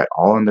voted yet,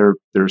 all in their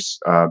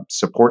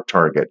support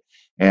target.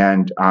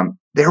 And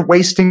they're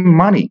wasting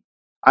money.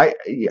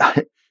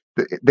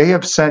 They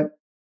have sent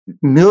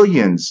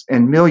millions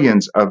and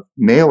millions of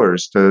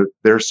mailers to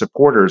their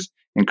supporters,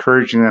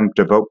 encouraging them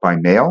to vote by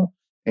mail.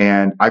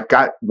 And I've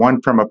got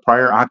one from a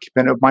prior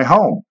occupant of my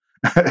home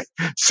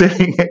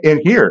sitting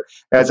in here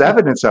as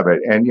evidence of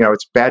it. And,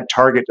 it's bad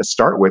target to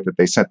start with that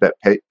they sent that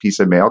piece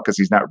of mail because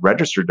he's not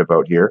registered to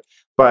vote here.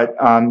 But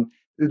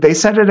they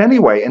sent it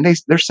anyway, and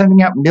they're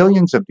sending out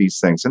millions of these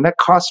things, and that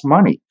costs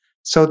money.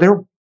 So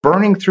they're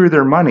burning through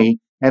their money.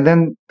 And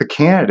then the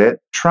candidate,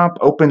 Trump,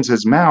 opens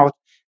his mouth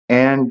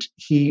and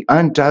he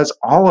undoes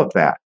all of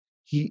that.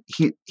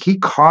 He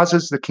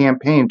causes the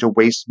campaign to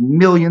waste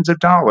millions of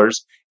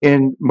dollars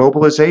in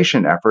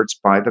mobilization efforts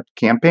by the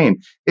campaign.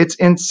 It's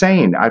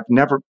insane.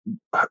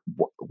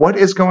 What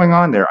is going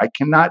on there? I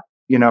cannot,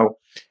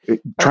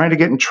 trying to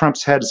get in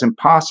Trump's head is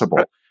impossible,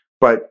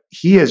 but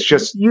he is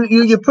just.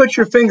 You put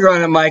your finger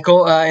on it,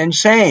 Michael,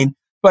 insane.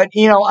 But,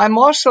 I'm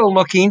also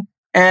looking,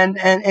 and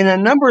in a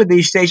number of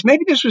these states,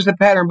 maybe this was the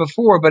pattern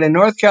before, but in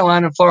North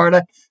Carolina and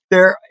Florida,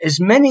 there are as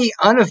many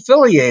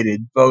unaffiliated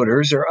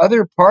voters or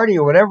other party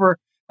or whatever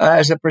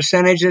as a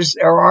percentage as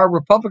there are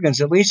Republicans,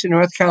 at least in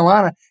North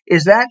Carolina.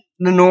 Is that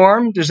the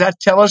norm? Does that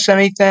tell us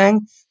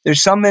anything?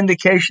 There's some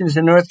indications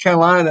in North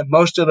Carolina that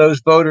most of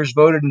those voters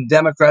voted in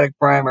Democratic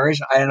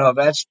primaries. I don't know if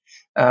that's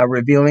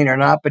revealing or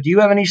not, but do you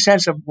have any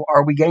sense of,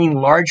 are we getting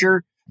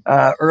larger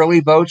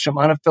early votes from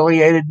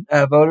unaffiliated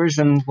voters.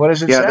 And what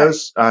does it say?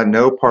 Those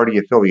no party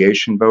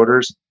affiliation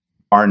voters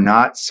are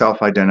not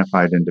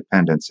self-identified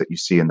independents that you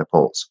see in the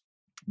polls.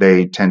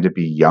 They tend to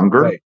be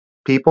younger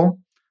people,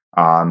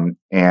 and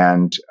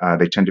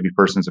they tend to be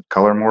persons of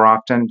color more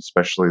often,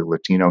 especially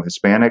Latino,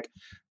 Hispanic.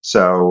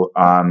 So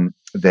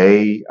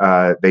they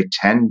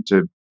tend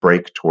to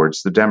break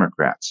towards the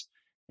Democrats,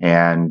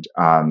 and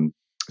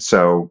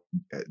so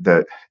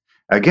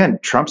again,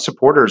 Trump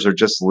supporters are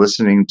just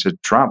listening to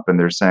Trump, and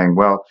they're saying,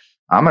 well,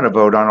 I'm going to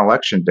vote on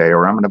election day,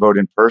 or I'm going to vote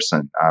in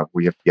person.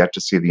 We have yet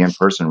to see the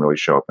in-person really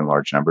show up in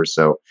large numbers.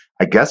 So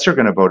I guess they're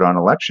going to vote on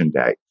election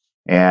day.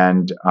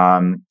 And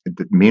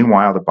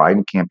meanwhile, the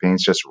Biden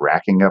campaign's just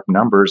racking up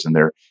numbers, and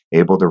they're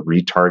able to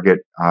retarget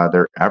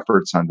their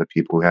efforts on the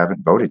people who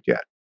haven't voted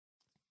yet.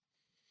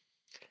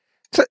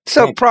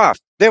 So, Prof,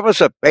 there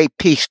was a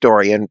AP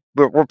story, and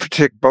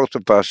both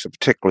of us are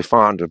particularly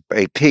fond of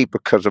AP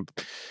because of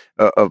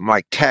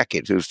Mike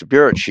Tackett, who's the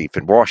bureau chief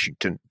in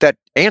Washington, that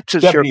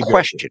answers your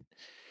question.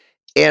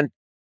 And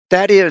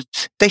that is,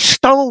 they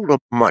stole the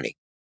money.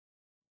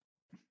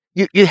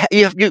 You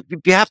have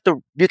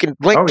to, you can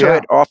link to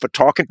it off of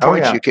Talking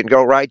Points. You can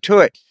go right to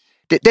it.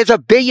 There's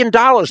 $1 billion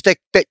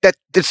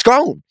that's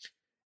gone.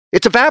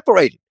 It's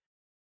evaporated.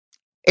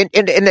 And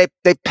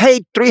they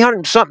paid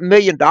 $300-something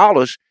million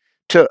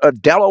to a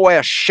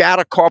Delaware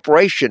shadow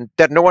corporation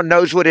that no one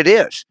knows what it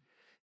is.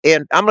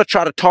 And I'm going to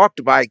try to talk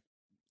to Mike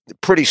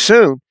pretty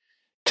soon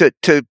to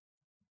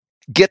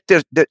get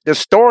the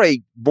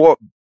story more,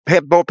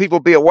 have more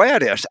people be aware of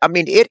this. I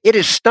mean, it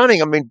is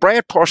stunning. I mean,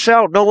 Brad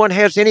Parcell, no one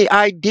has any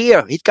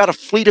idea. He's got a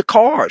fleet of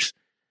cars.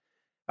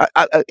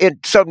 And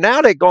so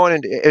now they're going,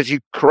 and as you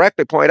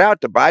correctly point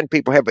out, the Biden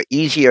people have an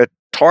easier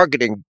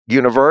targeting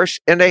universe,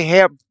 and they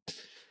have,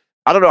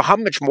 I don't know how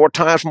much more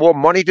times more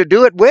money to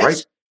do it with.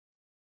 Right.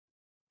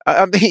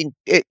 I mean,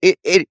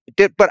 it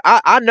did, but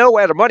I know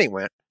where the money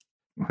went.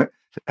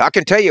 I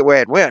can tell you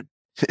where it went.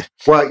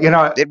 Well,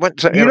 it went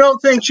to, you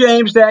don't think,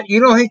 James, that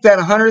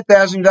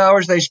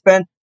 $100,000 they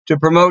spent to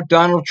promote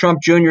Donald Trump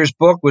Jr.'s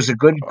book was a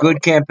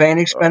good campaign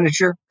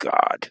expenditure?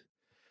 God,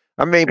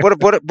 I mean, what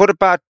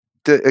about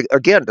the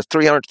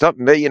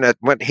 $300-something million that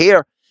went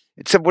here?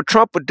 It said what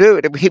Trump would do.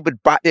 He would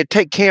they'd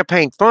take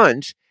campaign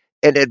funds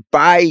and they'd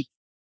buy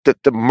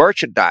the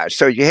merchandise.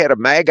 So you had a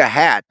MAGA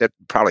hat that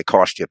probably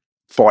cost you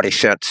 40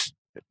 cents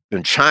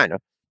in China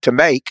to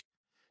make.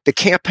 The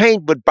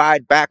campaign would buy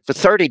it back for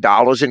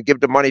 $30 and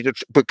give the money to,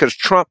 because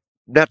Trump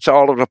nets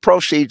all of the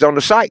proceeds on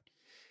the site.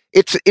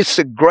 It's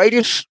the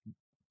greatest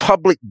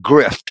public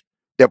grift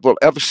that we'll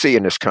ever see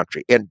in this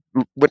country. And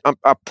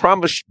I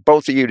promise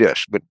both of you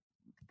this, but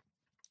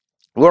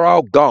we're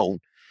all gone.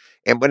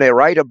 And when they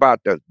write about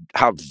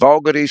how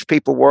vulgar these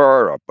people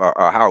were, or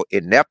how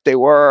inept they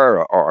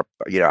were, or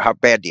how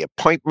bad the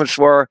appointments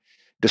were,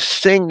 the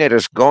thing that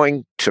is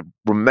going to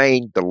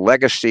remain the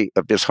legacy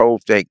of this whole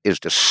thing is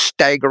the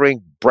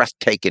staggering,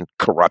 breathtaking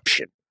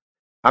corruption.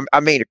 I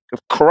mean,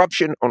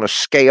 corruption on a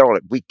scale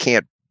that we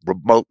can't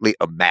remotely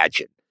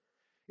imagine.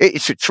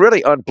 It's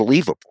really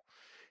unbelievable.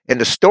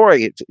 And the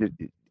story,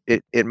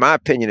 in my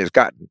opinion, has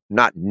gotten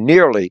not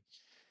nearly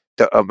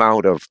the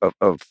amount of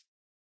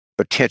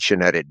attention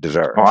that it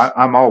deserves. Oh,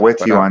 I'm all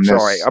with you on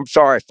this. I'm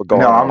sorry for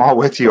going on. No, I'm all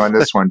with you on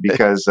this one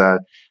because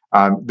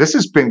this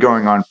has been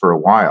going on for a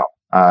while.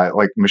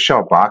 Like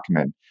Michelle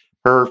Bachmann,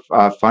 her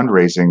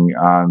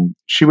fundraising,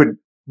 she would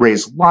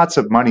raise lots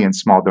of money in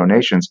small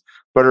donations,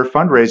 but her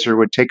fundraiser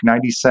would take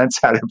 90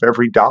 cents out of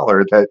every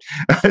dollar that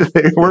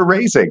they were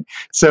raising.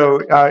 So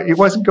it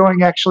wasn't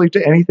going actually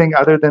to anything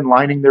other than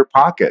lining their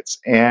pockets.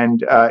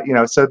 And,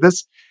 so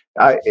this,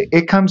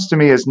 it comes to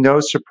me as no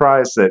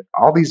surprise that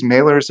all these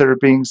mailers that are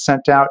being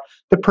sent out,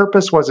 the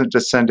purpose wasn't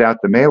to send out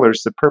the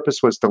mailers. The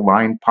purpose was to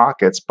line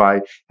pockets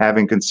by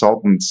having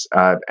consultants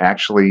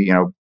actually,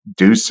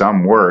 do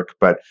some work,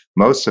 but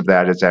most of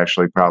that is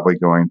actually probably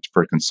going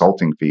for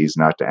consulting fees,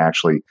 not to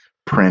actually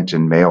print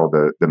and mail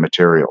the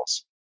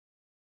materials.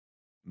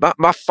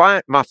 My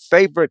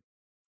favorite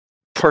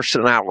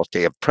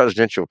personality of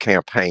presidential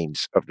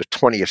campaigns of the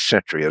 20th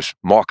century is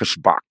Marcus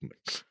Bachmann.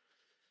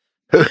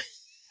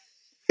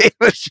 He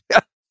was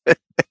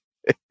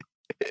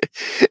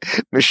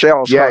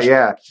Michelle's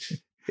husband.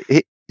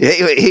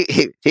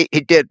 He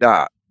did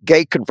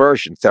gay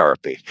conversion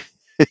therapy.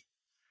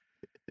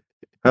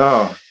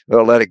 Oh,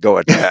 we'll let it go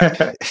at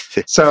that.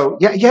 So,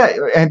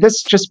 and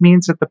this just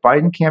means that the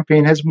Biden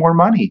campaign has more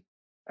money,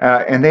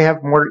 and they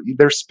have more.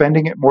 They're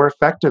spending it more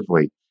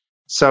effectively.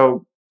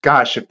 So,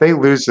 gosh, if they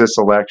lose this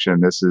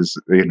election, this is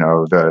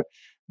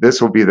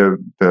this will be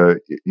the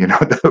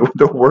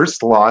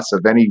worst loss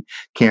of any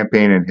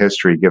campaign in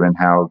history, given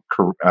how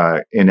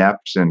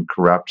inept and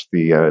corrupt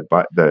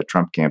the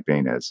Trump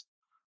campaign is.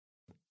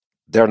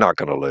 They're not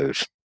going to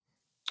lose.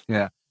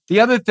 Yeah. The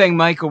other thing,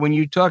 Michael, when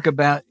you talk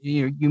about,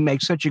 you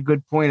make such a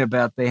good point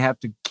about they have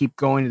to keep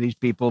going to these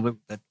people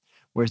that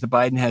whereas the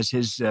Biden has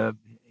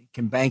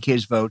can bank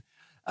his vote.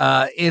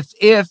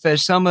 If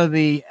as some of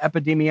the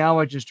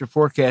epidemiologists are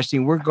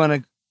forecasting,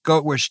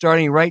 we're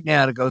starting right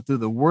now to go through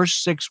the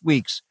worst 6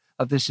 weeks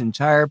of this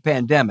entire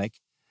pandemic.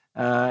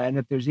 And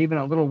if there's even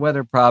a little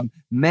weather problem,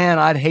 man,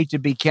 I'd hate to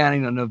be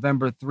counting on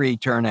November 3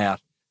 turnout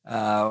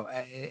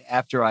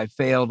after I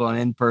failed on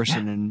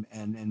in-person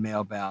and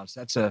mail ballots.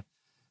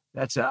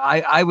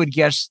 I would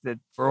guess that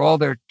for all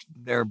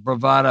their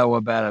bravado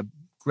about a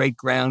great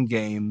ground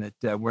game,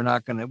 that we're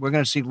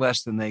going to see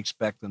less than they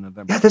expect on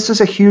November. Yeah, this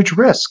is a huge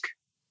risk.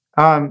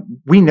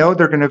 We know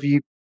there are going to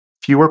be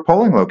fewer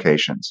polling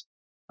locations.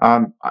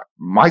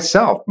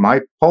 Myself, my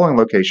polling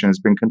location has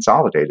been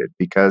consolidated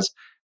because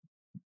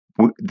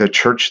the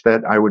church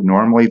that I would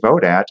normally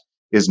vote at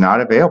is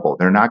not available.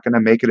 They're not going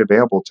to make it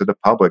available to the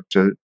public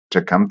to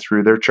come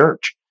through their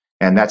church.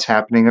 And that's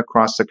happening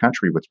across the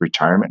country with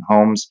retirement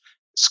homes,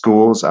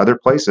 schools, other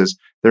places.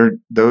 There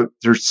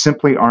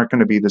simply aren't going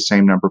to be the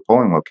same number of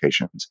polling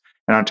locations.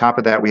 And on top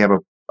of that, we have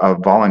a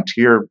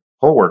volunteer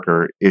poll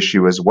worker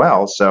issue as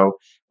well. So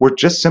we're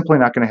just simply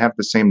not going to have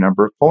the same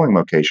number of polling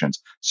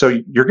locations.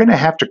 So you're going to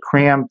have to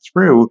cram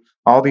through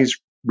all these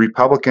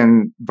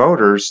Republican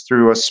voters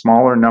through a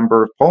smaller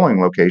number of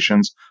polling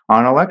locations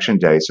on election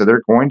day. So there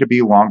are going to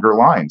be longer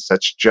lines.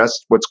 That's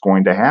just what's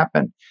going to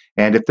happen.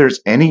 And if there's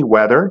any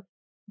weather,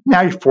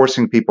 now you're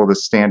forcing people to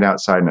stand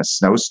outside in a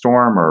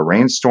snowstorm or a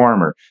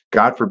rainstorm, or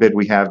God forbid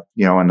we have,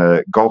 on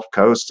the Gulf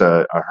Coast,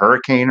 a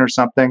hurricane or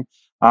something.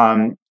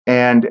 So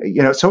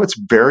it's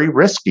very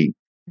risky.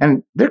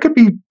 And there could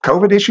be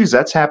COVID issues.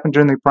 That's happened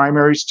during the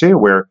primaries too,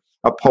 where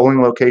a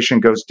polling location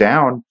goes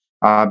down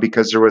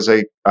because there was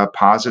a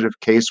positive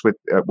case with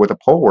a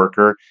poll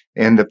worker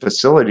in the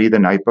facility the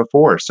night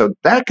before. So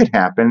that could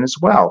happen as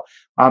well.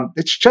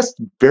 It's just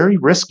very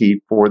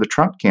risky for the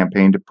Trump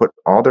campaign to put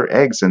all their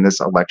eggs in this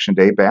election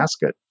day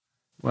basket.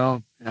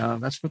 Well,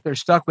 that's what they're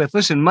stuck with.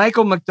 Listen,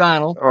 Michael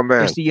McDonald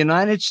is the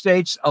United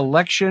States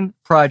Election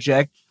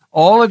Project.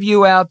 All of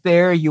you out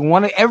there, you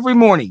want to every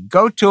morning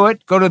go to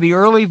it, go to the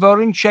early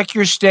voting, check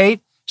your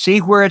state, see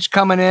where it's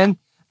coming in.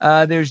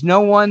 There's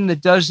no one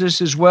that does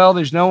this as well.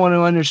 There's no one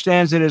who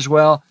understands it as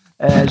well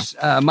as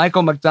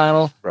Michael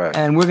McDonald. Right.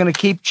 And we're going to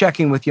keep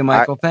checking with you,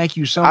 Michael. Thank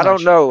you so much. I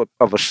don't know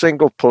of a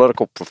single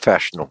political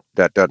professional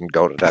that doesn't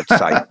go to that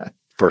site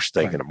first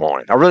thing in the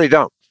morning. I really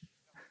don't.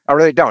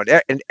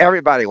 And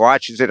everybody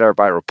watches it.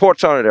 Everybody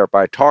reports on it.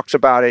 Everybody talks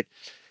about it.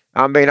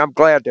 I mean, I'm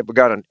glad that we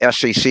got an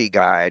SEC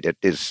guy that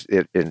is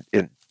in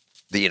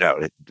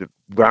the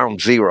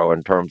ground zero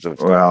in terms of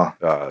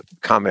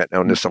comment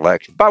on this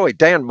election. By the way,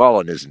 Dan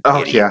Mullen is an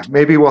idiot. Yeah,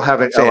 maybe we'll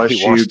have an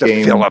LSU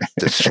game fill up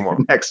this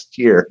next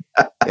year.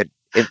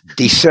 in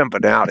December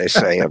now, they're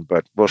saying,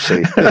 but we'll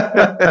see.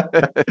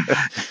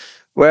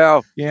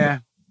 Well, yeah.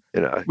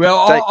 Well,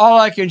 all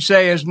I can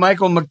say is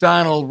Michael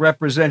McDonald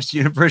represents the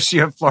University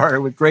of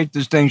Florida with great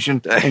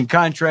distinction in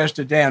contrast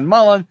to Dan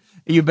Mullen.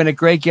 You've been a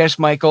great guest,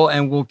 Michael,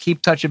 and we'll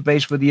keep touching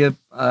base with you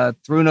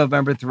through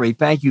November 3.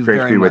 Thank you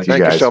very much.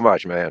 Thank you so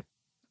much, man.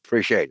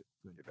 Appreciate it.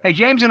 Hey,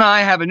 James and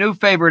I have a new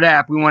favorite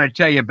app we want to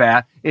tell you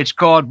about. It's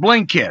called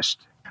Blinkist.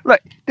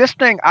 Look, this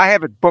thing, I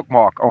have it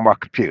bookmarked on my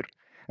computer.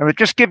 I'm going to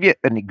just give you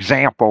an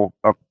example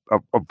of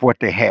what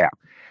they have.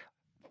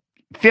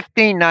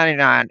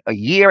 $15.99 a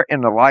year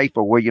in the life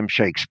of William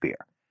Shakespeare.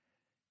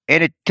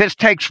 And it just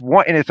takes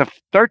and it's a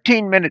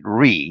 13-minute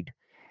read.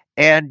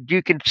 And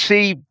you can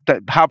see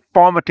how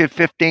formative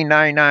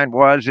 $15.99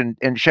 was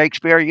in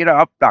Shakespeare. I'm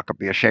not going to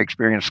be a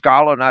Shakespearean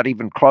scholar, not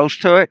even close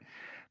to it.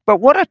 But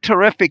what a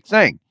terrific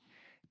thing.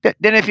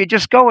 Then if you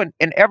just go in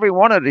every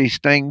one of these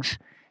things,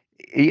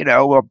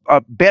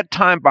 a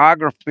bedtime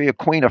biography of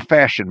Queen of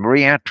Fashion,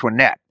 Marie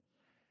Antoinette.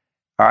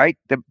 All right.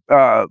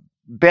 The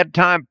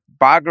bedtime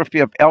biography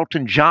of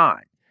Elton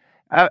John.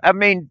 I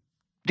mean,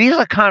 these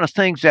are kind of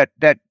things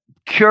that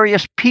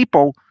curious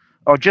people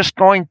are just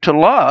going to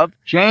love.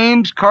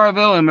 James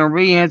Carville and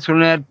Marie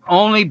Antoinette,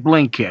 only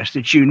Blinkist.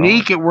 It's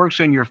unique. It works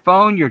on your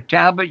phone, your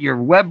tablet, your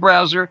web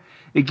browser.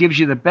 It gives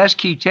you the best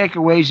key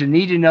takeaways and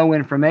need-to-know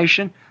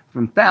information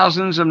from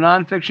thousands of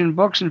nonfiction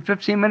books and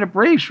 15-minute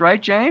briefs,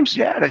 right, James?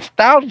 Yeah, there's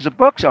thousands of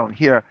books on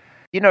here.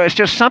 It's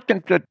just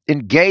something that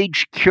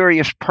engaged,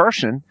 curious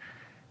person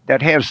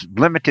that has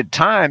limited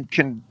time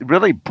can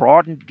really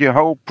broaden your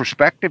whole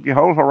perspective, your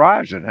whole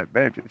horizon.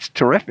 It's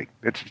terrific.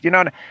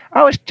 I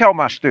always tell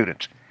my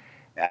students,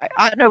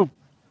 I know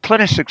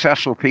plenty of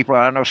successful people.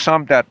 I know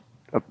some that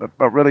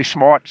are really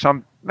smart,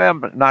 some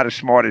not as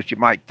smart as you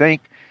might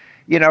think.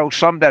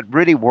 Some that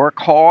really work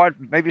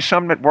hard, maybe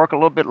some that work a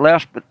little bit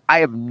less. But I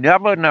have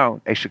never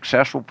known a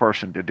successful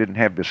person that didn't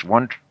have this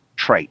one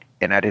trait,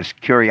 and that is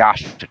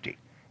curiosity.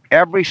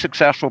 Every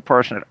successful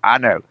person that I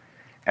know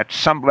at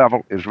some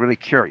level is really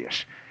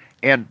curious.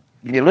 And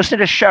when you listen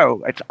to this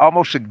show, it's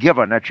almost a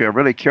given that you're a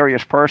really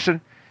curious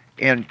person.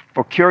 And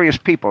for curious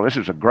people, this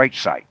is a great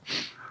site.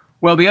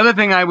 Well, the other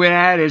thing I would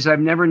add is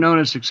I've never known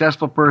a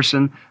successful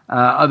person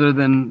other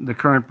than the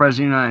current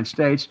president of the United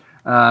States,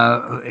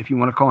 if you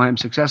want to call him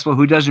successful,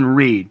 who doesn't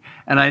read.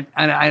 And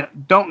I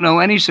don't know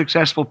any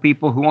successful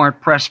people who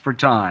aren't pressed for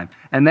time.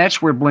 And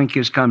that's where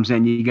Blinkist comes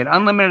in. You get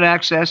unlimited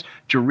access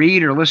to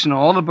read or listen to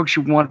all the books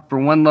you want for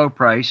one low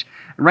price.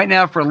 And right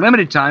now, for a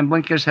limited time,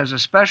 Blinkist has a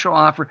special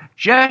offer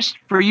just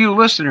for you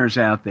listeners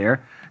out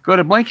there. Go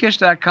to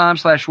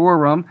Blinkist.com/War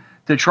Room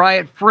to try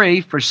it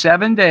free for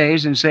 7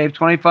 days and save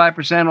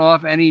 25%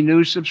 off any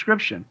new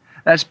subscription.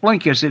 That's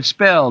Blinkist. It's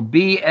spelled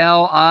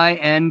Blinkist.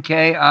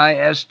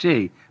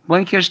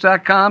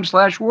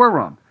 Blinkist.com/War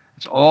Room.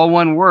 It's all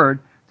one word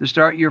to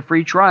start your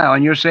free trial,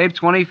 and you'll save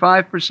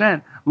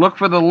 25%. Look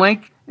for the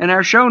link in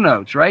our show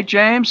notes, right,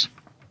 James?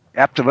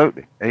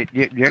 Absolutely.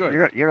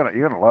 You're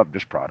gonna love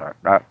this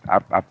product. I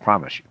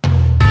promise you.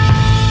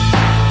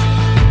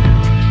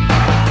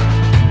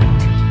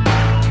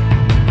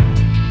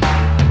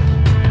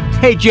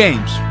 Hey,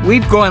 James,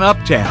 we've gone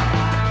uptown.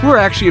 We're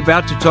actually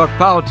about to talk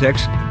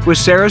politics with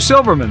Sarah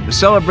Silverman, the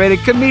celebrated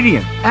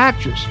comedian,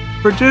 actress,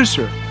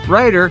 producer,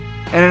 writer,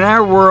 and in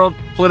our world,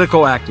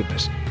 political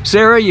activist.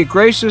 Sarah, you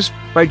grace us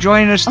by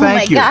joining us.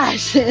 Thank you. Oh my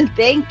gosh,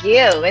 thank you.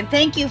 And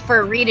thank you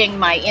for reading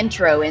my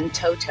intro in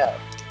Toto.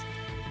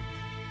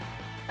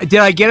 Did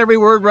I get every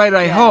word right?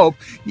 I hope.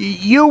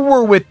 You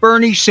were with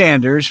Bernie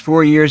Sanders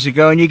 4 years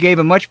ago, and you gave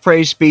a much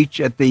praised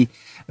speech at the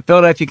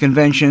Philadelphia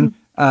convention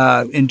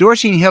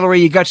endorsing Hillary.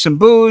 You got some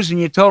boos,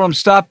 and you told him,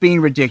 stop being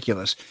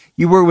ridiculous.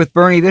 You were with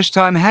Bernie this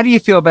time. How do you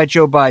feel about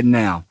Joe Biden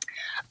now?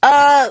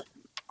 How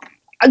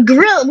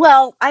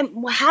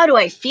do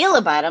I feel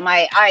about him?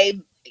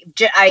 I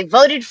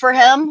voted for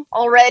him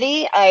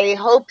already. I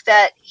hope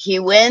that he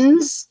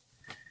wins.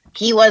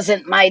 He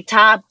wasn't my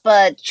top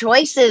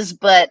choices,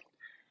 but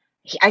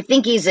I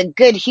think he's a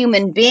good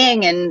human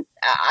being, and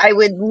I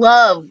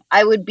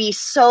would be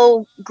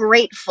so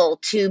grateful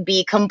to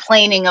be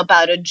complaining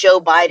about a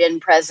Joe Biden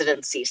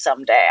presidency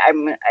someday.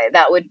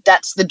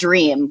 That's the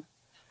dream.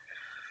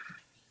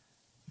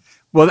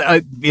 Well,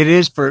 it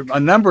is for a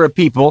number of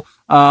people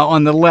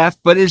on the left,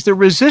 but is the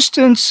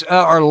resistance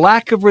or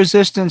lack of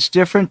resistance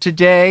different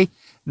today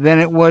than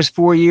it was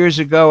 4 years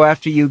ago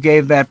after you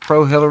gave that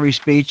pro-Hillary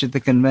speech at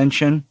the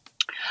convention?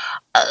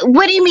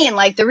 What do you mean?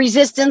 Like the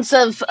resistance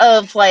of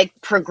like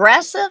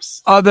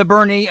progressives? The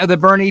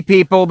Bernie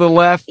people, the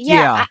left.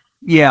 Yeah.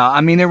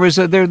 I mean, there were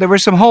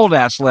some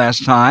holdouts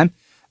last time,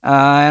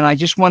 and I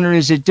just wonder,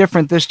 is it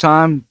different this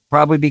time?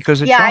 Probably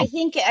because of Trump.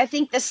 I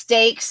think the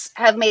stakes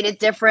have made it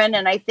different,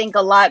 and I think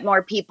a lot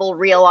more people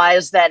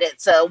realize that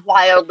it's a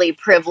wildly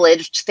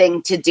privileged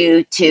thing to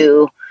do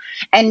to.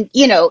 And,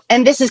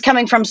 and this is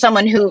coming from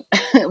someone who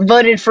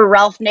voted for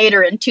Ralph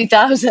Nader in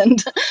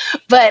 2000.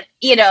 But,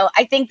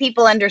 I think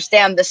people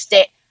understand the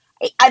state.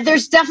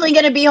 There's definitely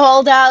going to be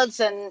holdouts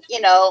and,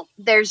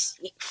 there's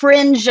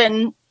fringe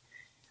and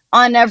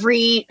on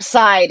every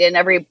side in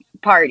every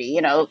party,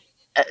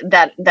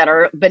 that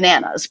are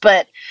bananas.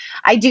 But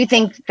I do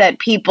think that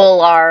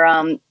people are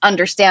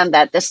understand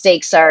that the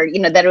stakes are,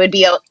 that it would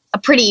be a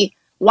pretty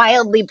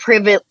wildly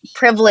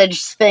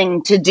privileged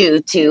thing to do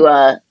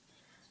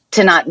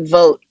to not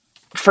vote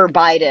for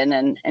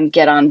Biden and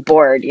get on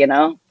board,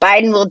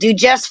 Biden will do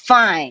just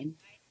fine.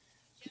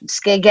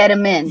 Just gonna get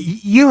him in.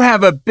 You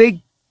have a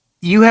big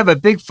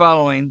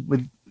following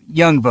with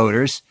young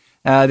voters.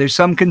 There's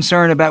some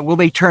concern about will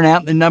they turn out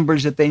in the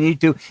numbers that they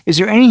need to. Is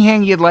there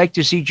anything you'd like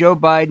to see Joe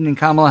Biden and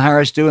Kamala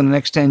Harris do in the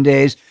next 10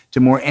 days to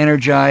more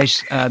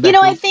energize that group?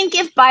 I think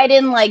if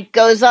Biden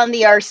goes on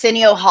the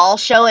Arsenio Hall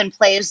show and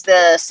plays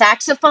the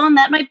saxophone,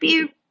 that might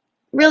be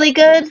really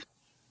good.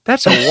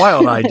 That's a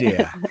wild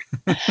idea.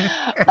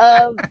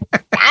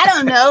 I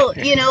don't know.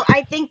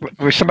 I think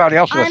with somebody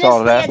else with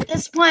all of that. At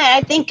this point,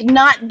 I think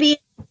not being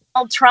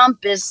Donald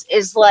Trump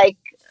is like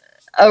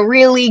a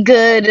really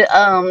good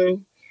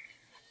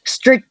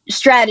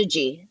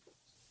strategy.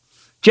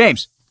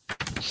 James.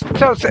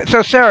 So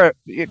Sarah,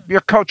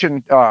 you're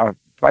coaching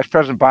Vice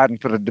President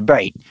Biden for the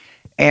debate,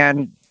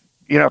 and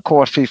of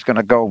course, Trump is going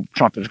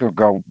to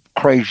go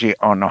crazy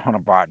on the Hunter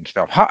Biden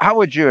stuff. How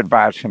would you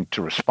advise him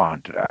to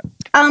respond to that?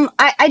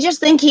 I just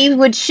think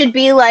he should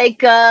be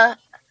like,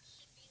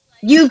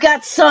 you've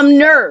got some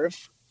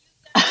nerve.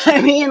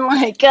 I mean,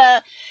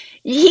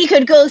 he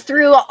could go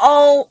through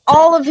all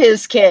of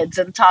his kids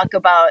and talk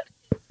about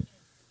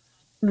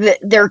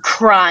their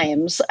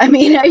crimes. I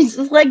mean, it's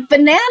like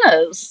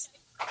bananas.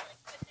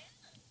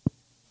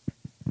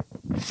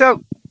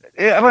 So,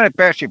 I want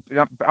to ask you,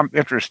 I'm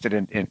interested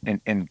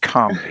in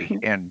comedy,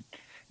 and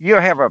you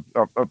have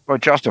a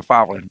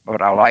justifiable,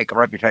 what I like, a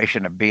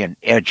reputation of being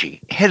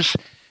edgy. His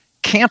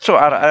cancel,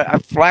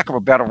 for lack of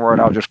a better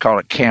word, I'll just call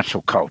it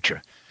cancel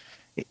culture.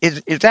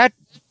 Is that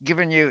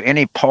giving you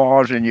any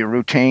pause in your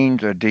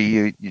routines, or do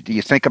you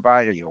think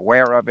about it? Are you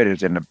aware of it?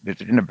 Is it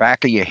in the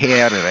back of your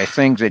head? Are there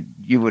things that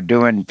you were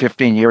doing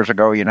 15 years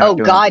ago you're not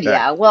doing? Oh, God,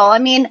 yeah. Well, I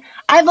mean,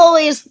 I've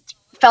always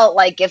felt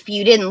like if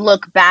you didn't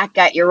look back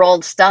at your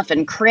old stuff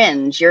and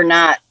cringe, you're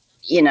not,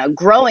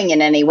 growing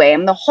in any way.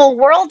 And the whole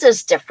world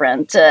is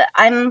different.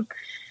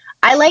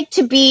 I like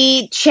to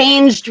be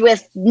changed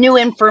with new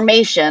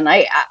information.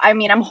 I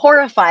mean, I'm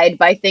horrified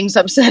by things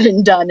I've said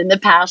and done in the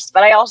past,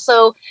 but I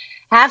also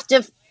have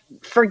to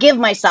forgive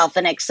myself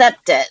and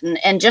accept it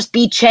and just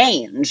be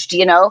changed,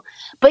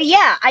 But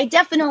yeah, I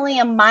definitely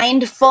am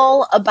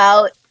mindful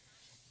about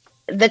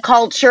the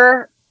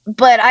culture,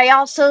 but I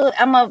also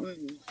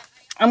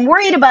am I'm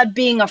worried about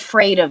being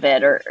afraid of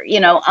it, or,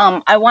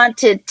 I want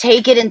to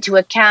take it into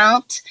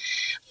account,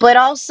 but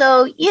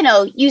also,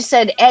 you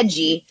said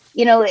edgy,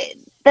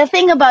 the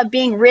thing about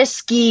being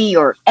risky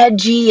or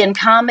edgy in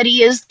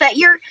comedy is that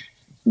you're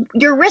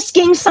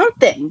risking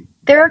something.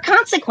 There are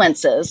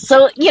consequences.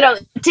 So,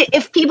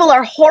 if people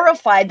are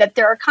horrified that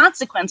there are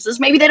consequences,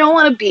 maybe they don't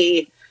want to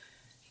be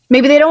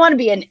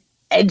an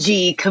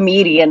edgy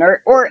comedian,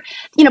 or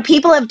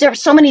people have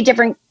so many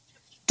different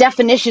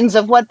definitions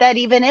of what that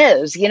even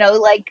is.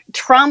 Like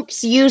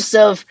Trump's use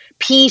of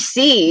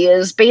PC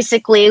is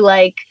basically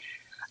like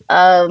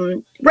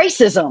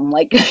racism.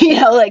 Like,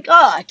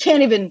 oh, I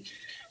can't even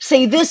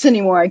say this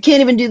anymore. I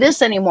can't even do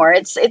this anymore.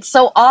 It's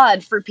so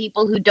odd for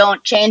people who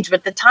don't change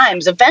with the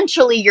times.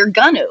 Eventually you're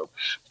gonna,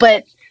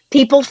 but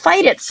people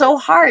fight it so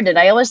hard. And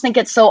I always think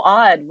it's so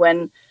odd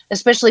when,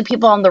 especially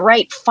people on the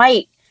right,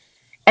 fight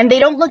and they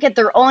don't look at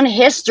their own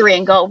history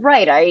and go,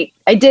 right,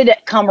 I did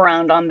come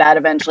around on that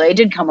eventually. I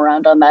did come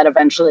around on that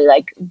eventually.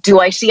 Like, do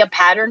I see a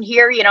pattern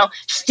here?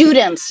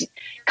 Students,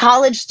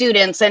 college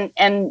students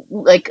and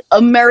like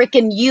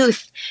American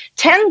youth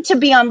tend to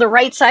be on the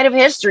right side of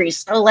history.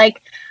 So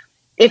like,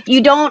 if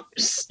you don't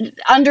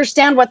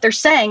understand what they're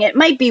saying, it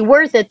might be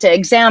worth it to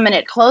examine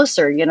it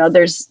closer.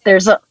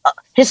 There's a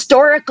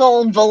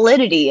historical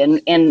validity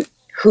in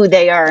who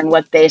they are and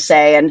what they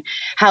say and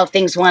how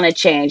things want to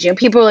change.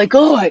 People are like,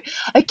 oh,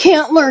 I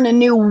can't learn a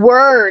new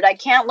word. I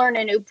can't learn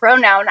a new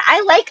pronoun.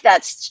 I like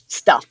that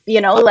stuff,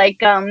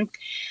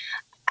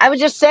 I was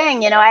just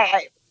saying,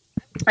 I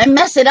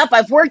mess it up.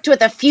 I've worked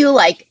with a few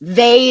like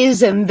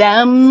theys and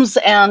thems,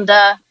 and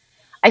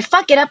I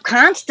fuck it up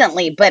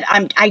constantly, but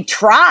I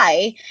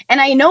try, and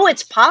I know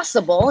it's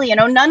possible.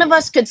 None of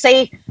us could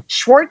say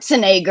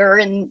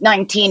Schwarzenegger in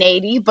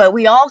 1980, but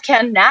we all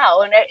can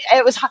now. And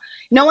it was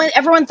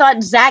everyone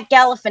thought Zach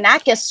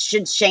Galifianakis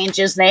should change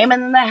his name,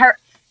 and then the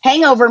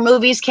Hangover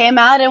movies came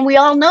out, and we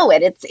all know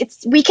it.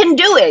 It's we can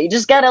do it. You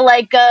just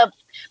gotta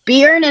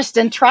be earnest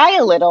and try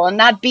a little, and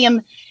not be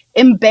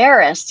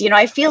embarrassed.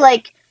 I feel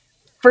like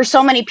for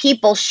so many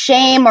people,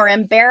 shame or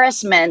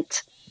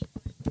embarrassment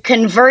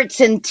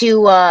converts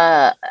into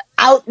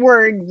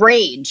outward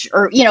rage,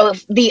 or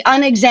the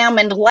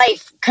unexamined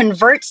life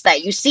converts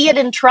that. You see it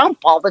in Trump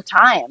all the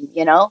time.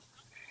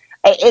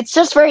 It's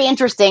just very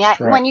interesting.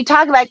 When you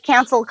talk about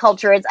cancel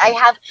culture,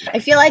 I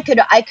feel I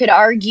could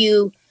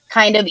argue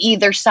kind of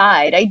either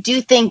side. I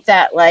do think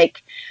that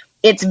like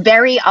it's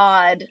very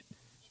odd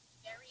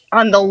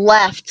on the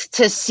left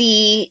to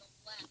see,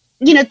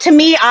 to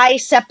me, I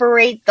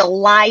separate the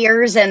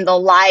liars and the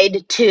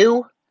lied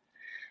to,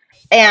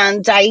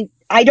 and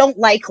I don't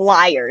like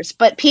liars,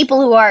 but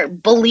people who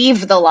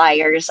believe the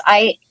liars,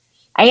 I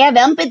have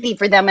empathy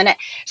for them. And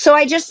so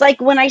I just like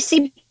when I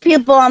see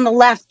people on the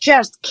left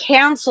just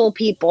cancel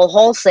people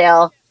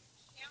wholesale,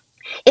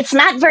 it's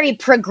not very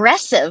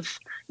progressive.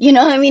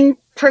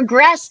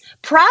 Progressive.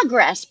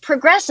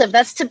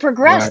 That's to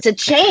progress, right. To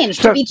change,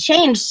 to be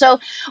changed. So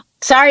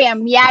sorry,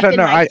 I'm yapping. So,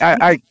 no,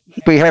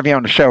 we have you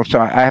on the show, so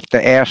I have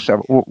to ask,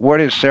 what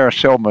is Sarah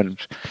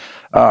Silverman's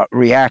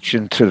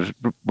reaction to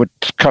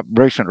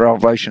recent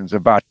revelations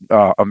about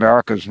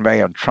America's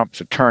Mayor and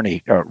Trump's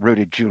attorney,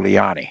 Rudy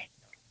Giuliani?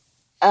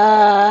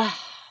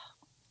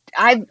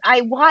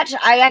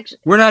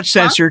 We're not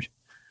censored.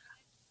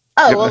 Huh?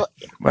 Oh, well,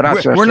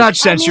 we're not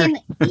censored.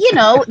 I mean,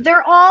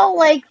 they're all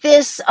like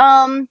this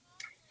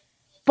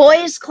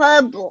boys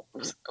club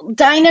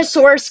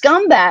dinosaur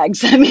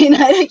scumbags. I mean,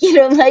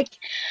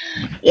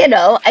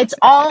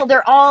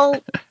 they're all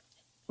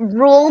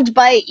ruled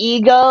by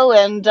ego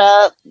and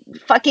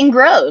fucking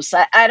gross.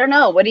 I don't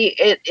know.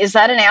 Is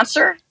that an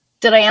answer?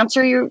 Did I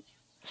answer you?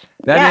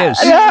 That is.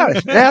 Yeah,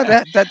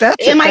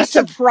 that's Am I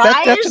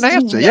surprised? That's an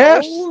answer, no.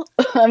 Yes.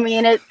 I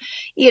mean,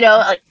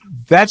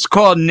 that's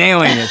called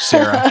nailing it,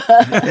 Sarah.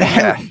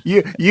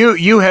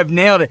 You have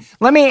nailed it.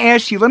 Let me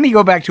ask you, let me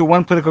go back to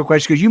one political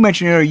question, because you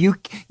mentioned earlier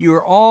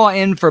you're all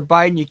in for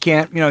Biden. You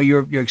can't,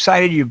 you're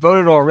excited, you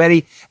voted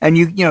already, and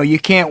you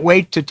can't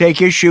wait to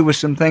take issue with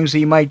some things that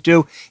you might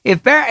do.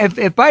 If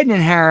Biden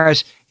and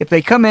Harris, if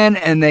they come in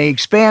and they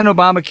expand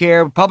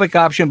Obamacare, public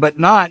option, but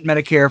not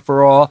Medicare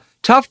for all,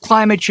 tough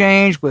climate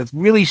change with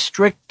really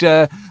strict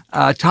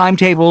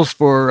timetables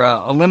for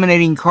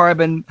eliminating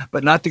carbon,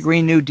 but not the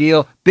Green New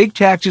Deal, big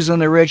taxes on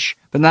the rich,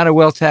 but not a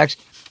wealth tax.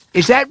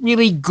 Is that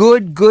really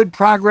good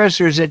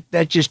progress, or is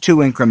that just too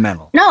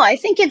incremental? No, I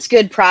think it's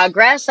good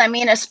progress. I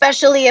mean,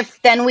 especially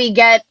if then we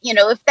get,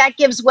 if that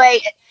gives way,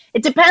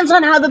 it depends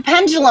on how the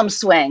pendulum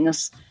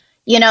swings.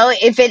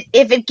 If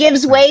it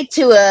gives way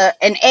to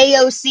an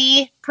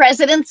AOC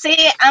presidency,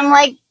 I'm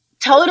like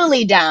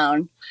totally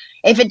down.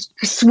 If it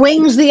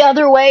swings the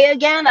other way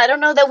again, I don't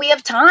know that we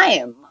have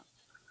time.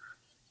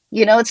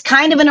 It's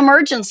kind of an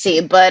emergency,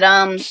 but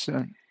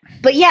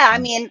yeah, I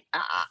mean,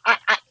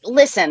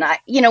 listen,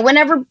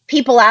 whenever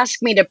people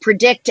ask me to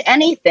predict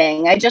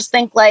anything, I just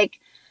think like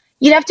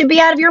you'd have to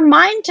be out of your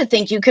mind to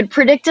think you could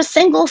predict a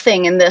single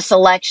thing in this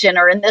election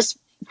or in this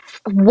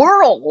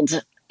world.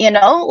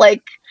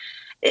 Like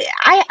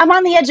I'm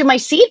on the edge of my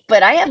seat,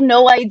 but I have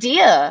no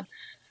idea.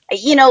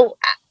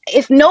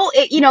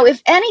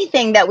 if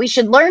anything that we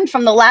should learn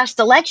from the last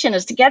election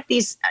is to get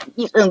these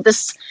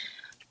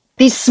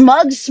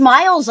smug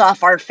smiles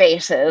off our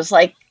faces.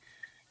 Like,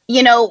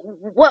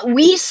 what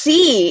we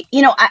see,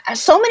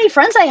 so many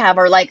friends I have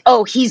are like,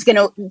 oh,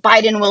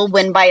 Biden will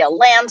win by a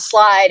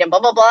landslide and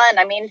blah, blah, blah. And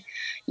I mean,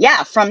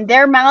 yeah, from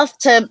their mouth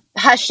to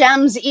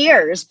Hashem's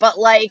ears. But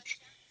like,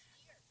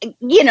 I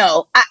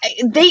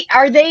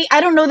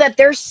don't know that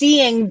they're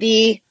seeing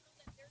the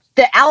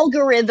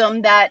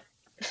algorithm that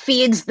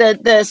feeds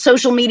the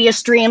social media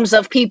streams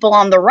of people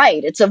on the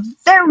right. It's a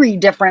very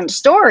different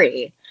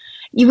story.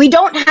 We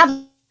don't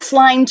have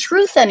line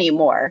truth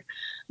anymore.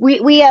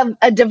 We have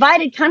a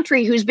divided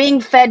country who's being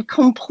fed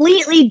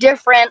completely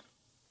different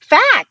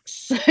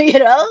facts,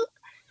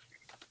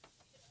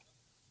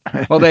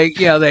 Well, they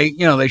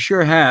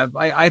sure have.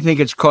 I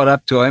think it's caught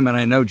up to him, and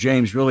I know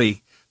James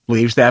really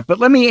believes that. But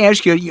let me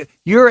ask you,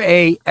 you're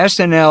a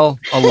SNL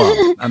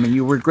alum. I mean,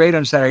 you were great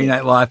on Saturday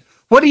Night Live.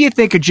 What do you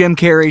think of Jim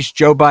Carrey's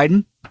Joe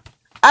Biden?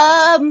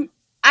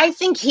 I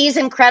think he's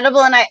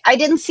incredible, and I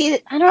didn't see.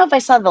 I don't know if I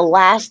saw the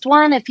last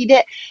one. If you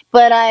did,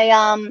 but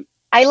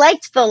I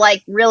liked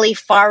the really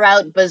far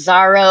out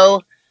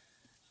bizarro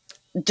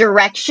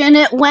direction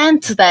it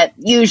went. That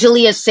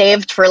usually is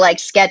saved for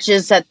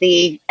sketches at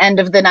the end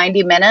of the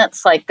 90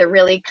 minutes, like the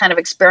really kind of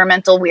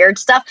experimental weird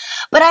stuff.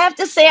 But I have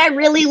to say, I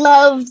really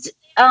loved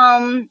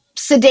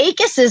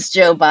Sudeikis's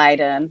Joe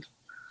Biden.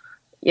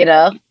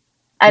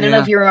 I don't know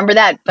if you remember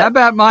that. But how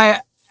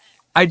about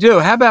I do.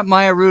 How about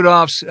Maya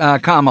Rudolph's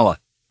Kamala?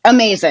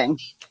 Amazing.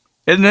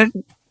 Isn't it?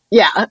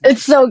 Yeah,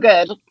 it's so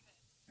good.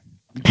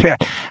 Yeah.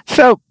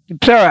 So,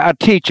 Sarah, I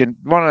teach, and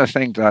one of the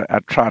things I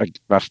try to get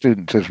my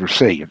students is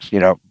resilience,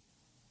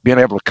 being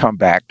able to come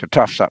back, to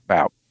tough something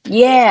out.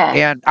 Yeah.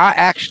 And I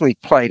actually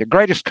played, the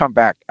greatest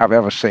comeback I've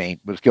ever seen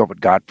was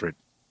Gilbert Gottfried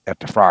at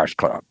the Friars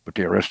Club with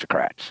the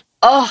Aristocrats.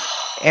 Oh.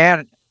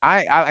 And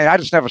I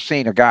just never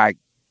seen a guy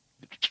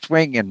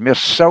swing and miss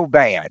so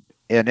bad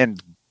and then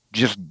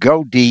just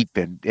go deep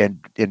and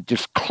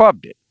just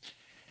clubbed it.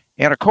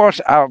 And of course,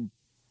 I'm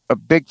a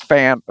big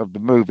fan of the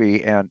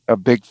movie and a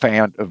big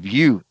fan of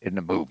you in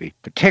the movie,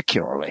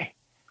 particularly.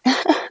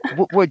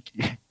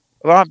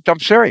 I'm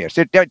serious.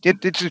 It's a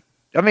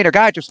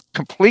guy just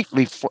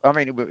completely.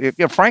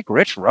 Frank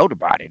Rich wrote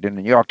about it in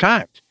the New York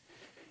Times,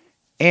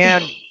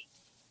 and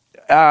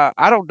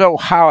I don't know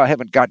how I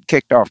haven't gotten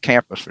kicked off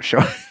campus for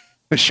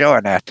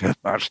showing that to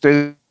my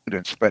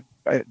students, but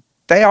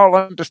they all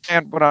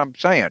understand what I'm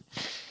saying.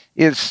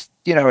 Is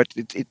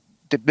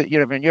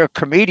when you're a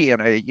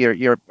comedian,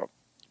 you're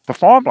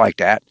perform like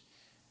that,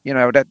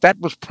 that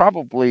was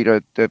probably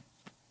the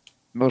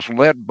most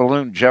lead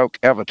balloon joke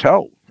ever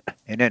told.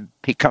 And then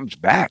he comes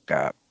back,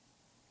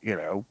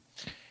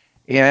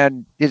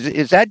 and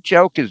is that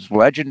joke as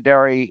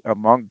legendary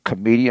among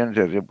comedians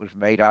as it was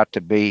made out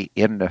to be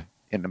in the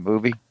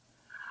movie?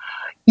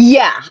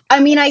 Yeah,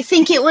 I mean, I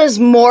think it was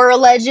more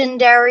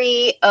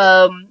legendary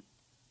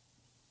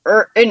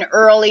in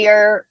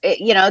earlier,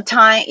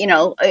 time.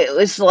 It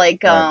was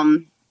right.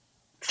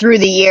 Through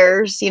the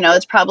years,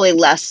 it's probably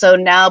less so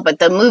now, but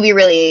the movie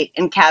really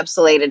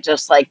encapsulated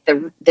just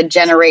the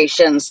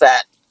generations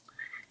that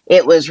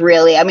it was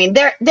really. I mean,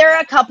 there are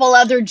a couple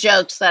other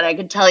jokes that I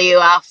could tell you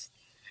off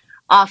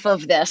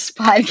of this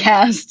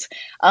podcast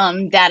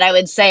that I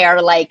would say are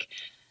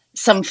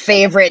some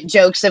favorite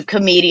jokes of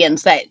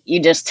comedians that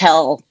you just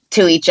tell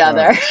to each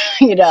other.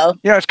 Right.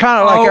 Yeah, it's kind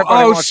of like.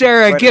 Oh,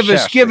 Sarah, give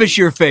us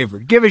your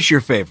favorite. Give us your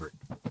favorite.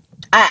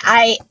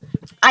 I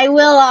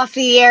will off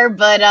the air,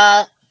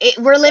 but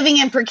we're living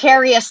in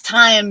precarious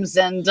times,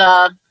 and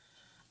I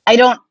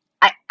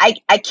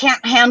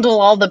can't handle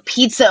all the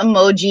pizza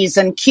emojis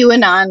and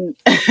QAnon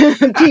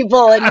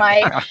people in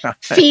my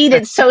feed.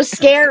 It's so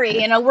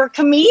scary. We're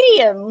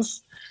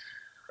comedians.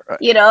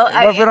 We don't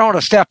want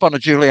to step on the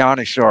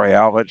Giuliani story,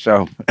 Albert.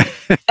 So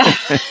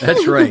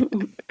that's right.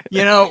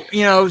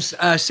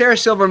 Sarah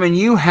Silverman,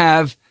 you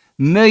have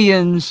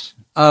millions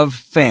of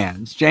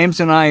fans. James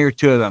and I are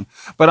two of them.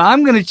 But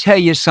I'm going to tell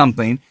you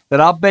something that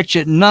I'll bet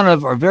you none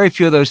of or very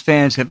few of those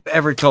fans have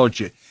ever told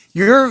you.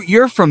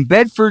 You're from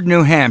Bedford,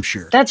 New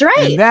Hampshire. That's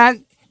right.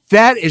 And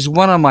that is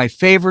one of my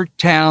favorite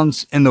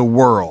towns in the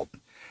world.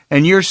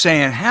 And you're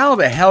saying, how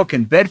the hell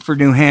can Bedford,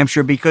 New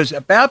Hampshire? Because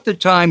about the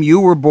time you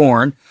were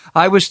born,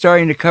 I was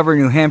starting to cover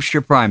New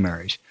Hampshire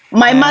primaries.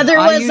 My mother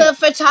was a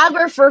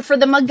photographer for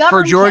the McGovern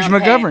for George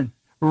campaign. McGovern.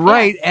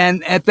 Right. Yeah.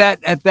 And at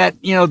that,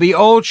 the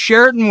old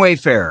Sheraton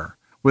Wayfarer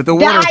with the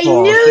waterfalls. I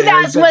knew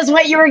that was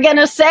what you were going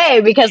to say,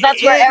 because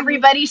that's where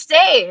everybody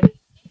stayed.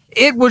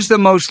 It was the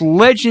most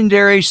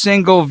legendary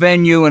single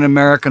venue in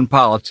American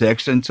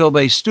politics until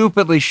they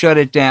stupidly shut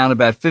it down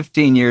about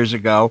 15 years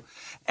ago.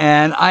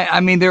 And I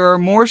mean, there are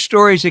more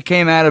stories that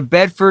came out of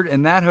Bedford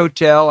and that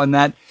hotel, and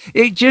that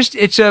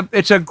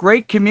it's a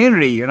great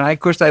community. And of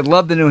course, I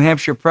love the New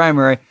Hampshire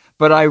primary,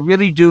 but I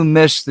really do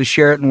miss the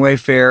Sheraton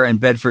Wayfarer in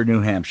Bedford,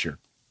 New Hampshire.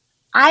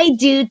 I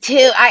do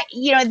too.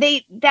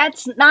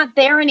 That's not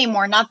there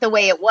anymore, not the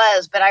way it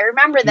was. But I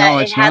remember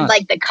that it had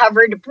the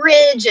covered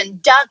bridge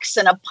and ducks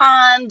and a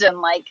pond and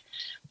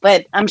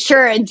but I'm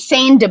sure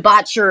insane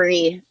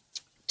debauchery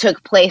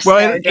took place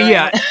there.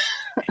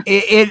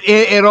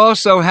 It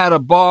also had a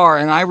bar,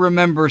 and I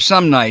remember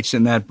some nights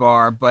in that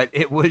bar, but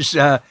it was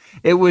in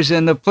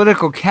the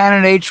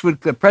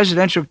the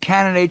presidential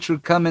candidates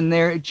would come in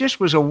there. It just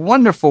was a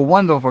wonderful,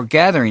 wonderful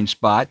gathering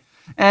spot.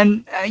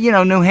 And,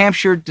 New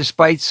Hampshire,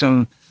 despite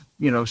some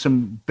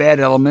bad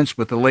elements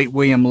with the late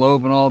William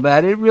Loeb and all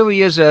that, it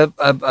really is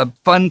a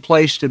fun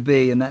place to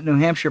be. And that New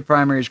Hampshire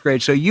primary is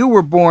great. So you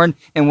were born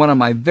in one of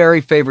my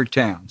very favorite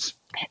towns.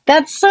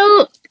 That's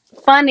so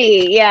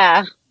funny.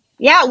 Yeah.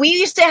 Yeah. We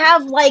used to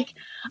have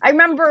I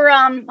remember,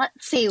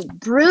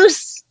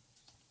 Bruce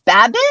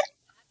Babbitt.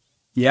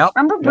 Yeah.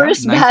 Remember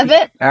Bruce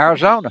Babbitt?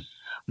 Arizona.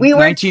 We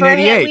worked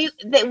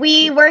 1988.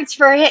 We worked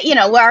for him.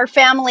 Our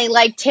family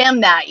liked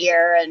him that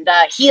year, and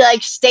he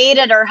stayed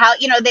at our house.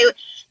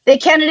 The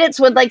candidates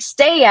would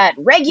stay at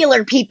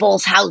regular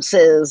people's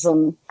houses,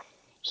 and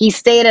he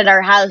stayed at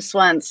our house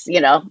once.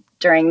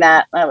 During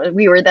that,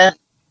 we were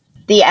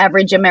the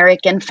average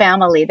American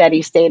family that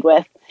he stayed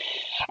with.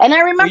 And I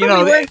remember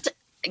we worked.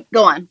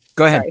 Go on.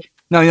 Go ahead. Sorry.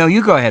 No,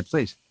 you go ahead,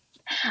 please.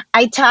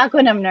 I talk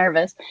when I'm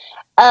nervous.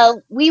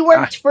 We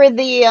worked for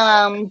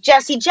the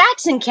Jesse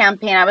Jackson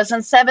campaign. I was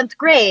in 7th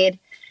grade.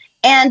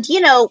 And,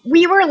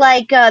 we were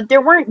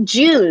there weren't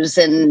Jews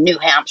in New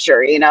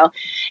Hampshire,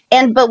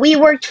 but we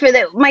worked for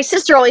my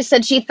sister always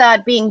said she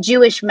thought being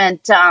Jewish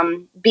meant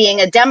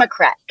being a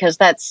Democrat, because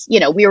that's,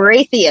 we were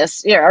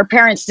atheists. Our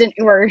parents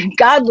were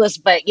godless,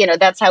 but,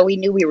 that's how we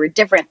knew we were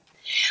different.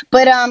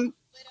 But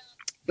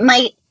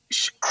my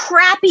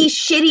crappy,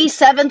 shitty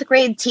 7th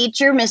grade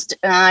teacher,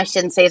 I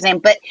shouldn't say his name,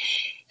 but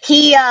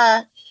he,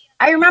 I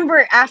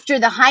remember after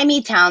the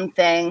Hymietown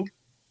thing,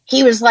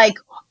 he was like,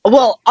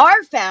 well,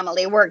 our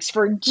family works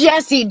for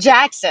Jesse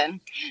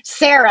Jackson.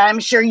 Sarah, I'm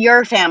sure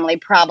your family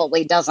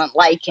probably doesn't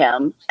like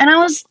him. And I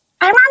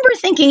remember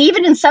thinking,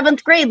 even in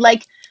 7th grade,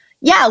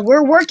 yeah,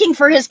 we're working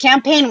for his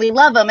campaign. We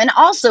love him. And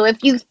also, if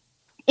you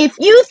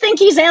think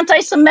he's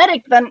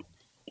anti-Semitic, then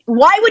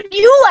why would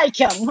you like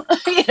him?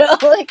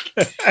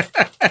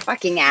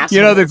 Fucking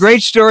assholes. The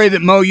great story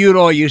that Mo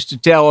Udall used to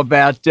tell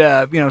about,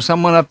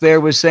 someone up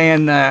there was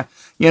saying, are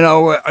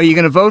you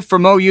going to vote for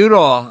Mo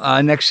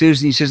Udall next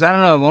Tuesday? He says, I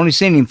don't know. I've only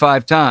seen him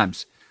 5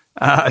 times.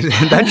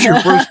 That's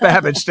your Bruce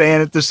Babbitt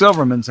staying at the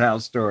Silverman's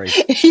house story.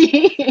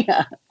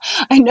 Yeah,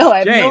 I know. I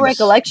have James. no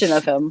recollection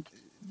of him.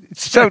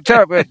 So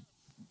tell me,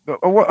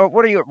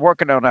 what are you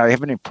working on now? You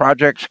have any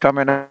projects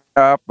coming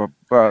up?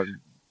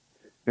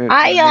 In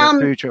the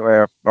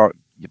future, or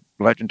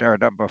legendary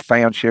number of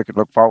fans here could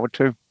look forward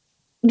to?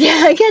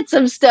 Yeah, I got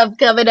some stuff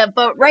coming up,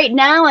 but right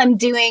now I'm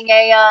doing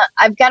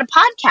I've got a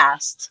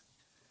podcast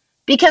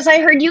because I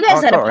heard you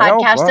guys had a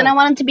podcast and I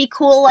wanted to be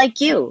cool like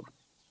you.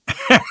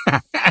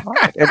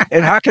 Right.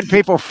 And how can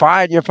people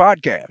find your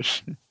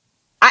podcast?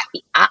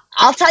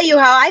 I'll tell you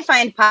how I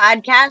find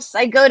podcasts.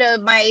 I go to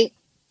my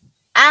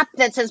app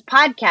that says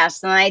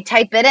podcast and I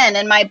type it in,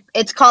 and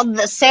it's called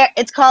the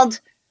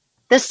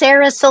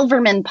Sarah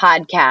Silverman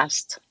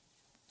Podcast.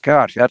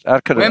 Gosh, I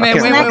could have. Wait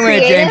a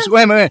minute, James.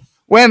 Wait a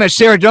minute,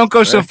 Sarah. Don't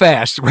go so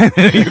fast. Wait a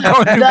minute, you're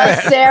going too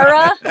fast.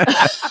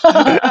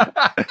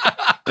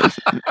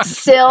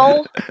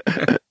 Sarah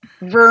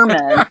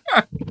Silverman.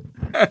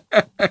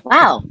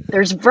 Wow,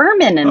 there's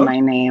vermin in my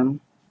name.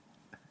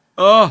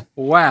 Oh,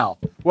 wow.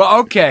 Well,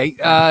 okay.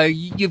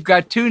 You've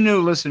got 2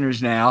 new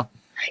listeners now.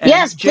 And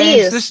yes,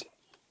 James, please.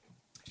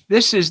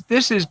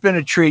 This has been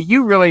a treat.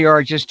 You really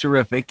are just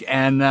terrific,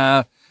 and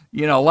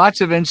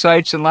lots of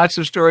insights and lots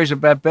of stories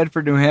about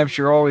Bedford, New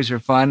Hampshire always are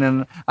fun.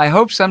 And I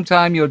hope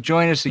sometime you'll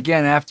join us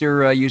again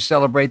after you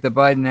celebrate the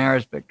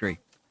Biden-Harris victory.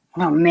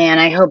 Oh, man,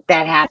 I hope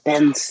that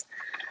happens.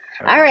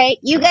 All right.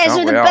 You guys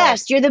are the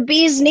best. You're the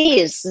bee's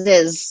knees.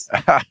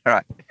 All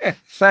right.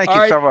 Thank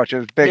you so much. It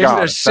was a big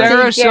honor. It's the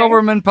Sarah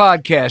Silverman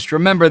Podcast.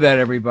 Remember that,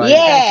 everybody.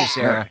 Yeah. Thank you,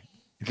 Sarah.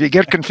 If you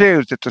get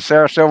confused, it's the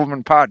Sarah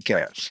Silverman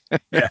Podcast.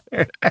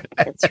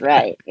 That's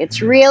right.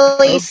 It's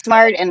really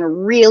smart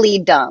and really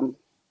dumb.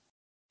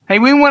 Hey,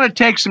 we want to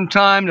take some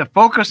time to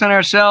focus on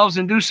ourselves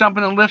and do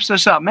something that lifts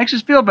us up, makes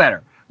us feel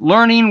better.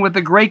 Learning with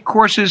the Great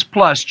Courses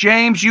Plus.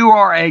 James, you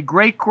are a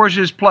Great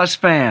Courses Plus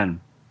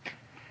fan.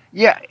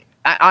 Yeah,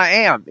 I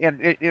am.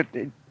 And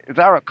as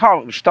I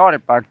recall, it was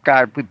started by a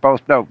guy we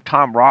both know,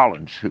 Tom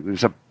Rollins, who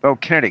was a Bill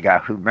Kennedy guy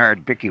who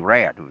married Vicki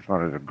Rad, who was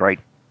one of the great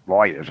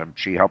lawyers. And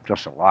she helped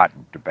us a lot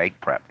in debate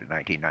prep in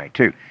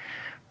 1992.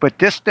 But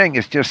this thing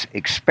has just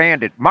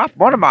expanded.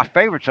 One of my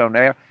favorites on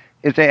there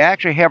is they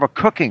actually have a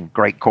cooking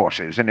Great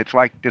Courses, and it's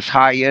like this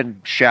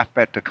high-end chef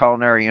at the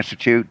Culinary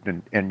Institute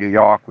in New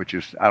York, which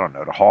is, I don't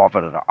know, the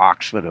Harvard or the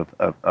Oxford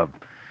of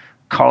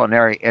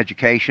culinary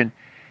education,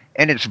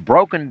 and it's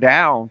broken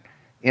down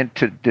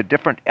into the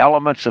different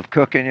elements of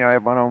cooking. You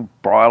have one on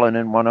broiling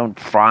and one on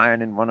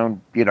frying and one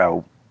on,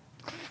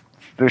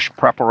 fish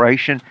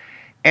preparation,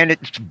 and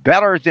it's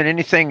better than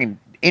anything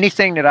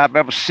that I've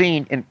ever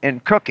seen in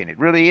cooking. It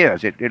really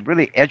is. It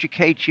really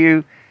educates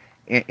you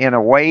in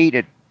a way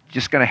that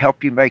just going to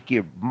help you make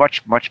you a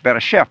much, much better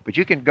chef. But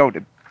you can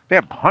they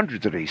have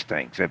hundreds of these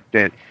things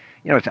that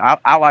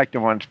I like the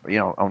ones,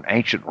 on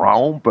ancient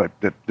Rome, but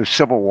the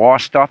Civil War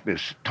stuff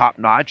is top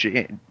notch.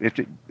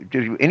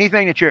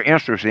 Anything that you're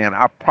interested in,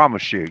 I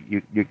promise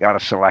you got a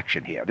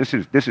selection here. This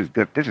is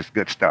good. This is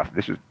good stuff.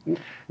 This is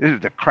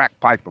the crack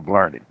pipe of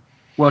learning.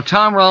 Well,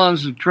 Tom Rollins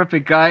is a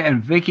terrific guy,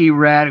 and Vicky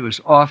Rad was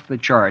off the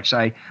charts.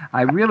 I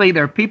really,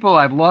 there are people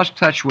I've lost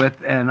touch with,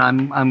 and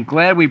I'm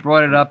glad we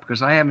brought it up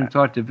because I haven't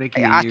talked to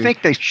Vicky. I think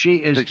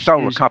she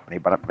sold the company,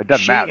 but it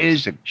doesn't matter.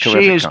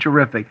 She is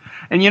terrific.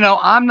 And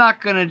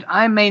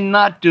I may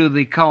not do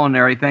the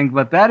culinary thing,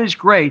 but that is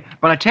great.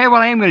 But I tell you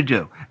what I am going to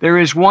do. There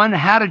is one,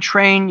 How to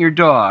Train Your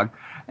Dog.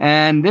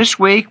 And this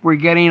week, we're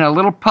getting a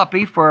little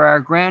puppy for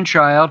our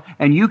grandchild,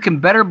 and you can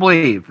better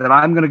believe that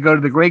I'm going to go to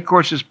the Great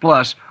Courses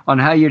Plus on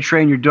how you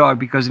train your dog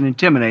because it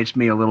intimidates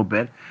me a little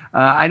bit.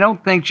 I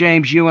don't think,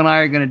 James, you and I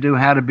are going to do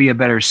how to be a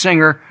better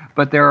singer,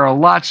 but there are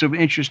lots of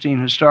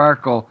interesting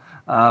historical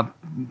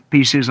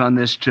pieces on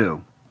this,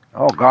 too.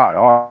 Oh, God,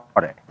 all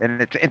that.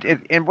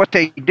 And what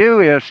they do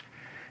is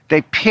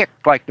they pick,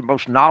 like, the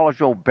most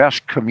knowledgeable,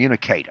 best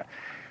communicator.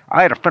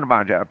 I had a friend of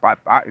mine, he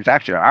was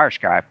actually an Irish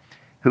guy,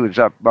 who was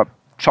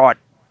taught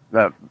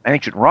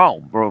ancient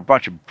Rome, wrote a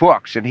bunch of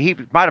books, and he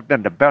might have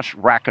been the best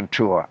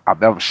raconteur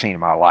I've ever seen in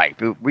my life.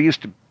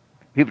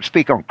 He would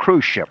speak on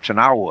cruise ships, and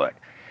I would.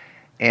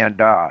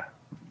 And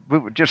we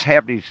would just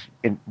have these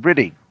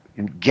really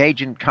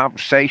engaging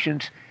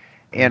conversations,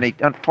 and he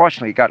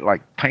unfortunately got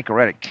like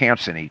pancreatic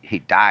cancer, and he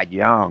died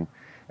young.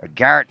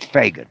 Garrett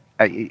Fagan.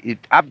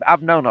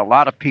 I've known a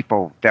lot of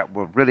people that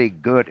were really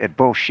good at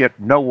bullshit.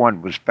 No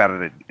one was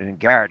better than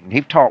Garrett, and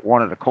he taught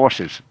one of the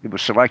courses. He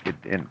was selected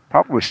and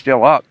probably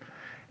still up.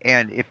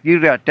 And if you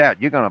got that,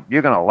 you're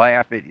gonna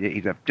laugh.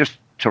 He's a just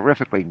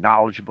terrifically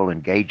knowledgeable,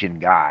 engaging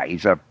guy.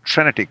 He's at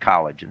Trinity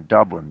College in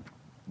Dublin,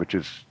 which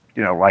is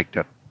like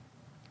the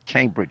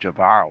Cambridge of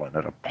Ireland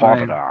or the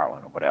Harvard of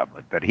Ireland or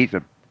whatever. But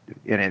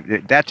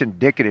that's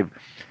indicative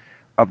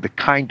of the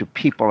kind of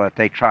people that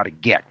they try to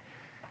get.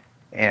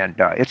 And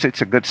it's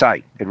a good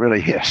site. It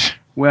really is.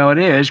 Well, it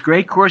is.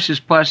 Great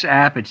Courses Plus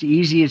app. It's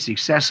easy. It's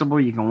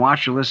accessible. You can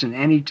watch or listen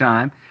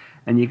anytime.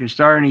 And you can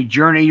start any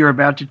journey you're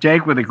about to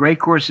take with a Great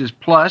Courses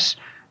Plus.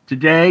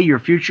 Today, your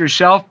future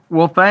self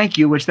will thank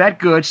you. It's that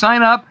good.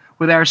 Sign up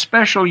with our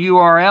special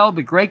URL,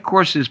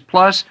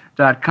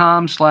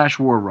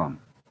 thegreatcoursesplus.com/warroom.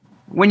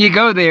 When you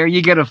go there,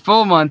 you get a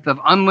full month of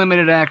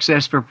unlimited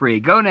access for free.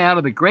 Go now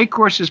to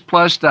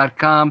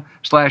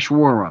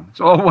thegreatcoursesplus.com/warroom. It's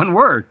all one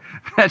word.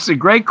 That's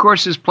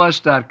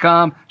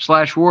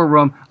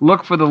thegreatcoursesplus.com/warroom.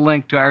 Look for the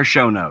link to our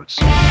show notes.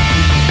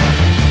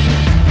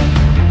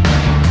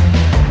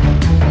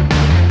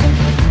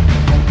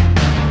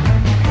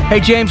 Hey,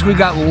 James, we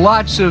got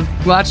lots of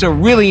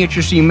really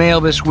interesting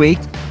mail this week,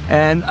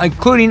 and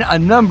including a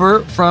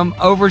number from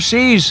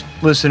overseas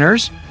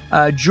listeners.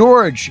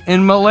 George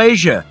in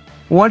Malaysia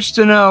wants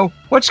to know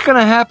what's going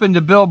to happen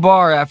to Bill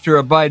Barr after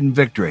a Biden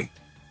victory.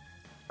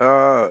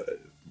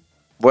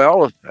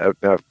 Well, I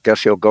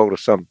guess he'll go to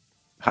some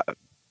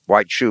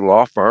white shoe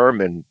law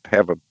firm and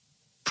have a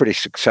pretty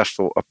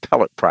successful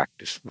appellate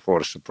practice before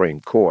the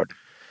Supreme Court.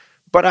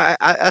 But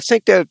I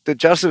think that the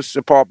Justice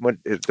Department,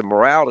 the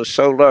morale is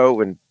so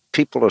low and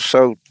people are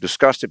so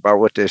disgusted by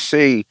what they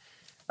see.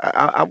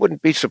 I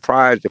wouldn't be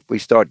surprised if we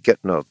start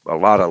getting a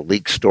lot of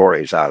leaked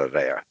stories out of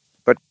there.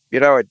 But,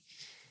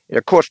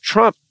 of course,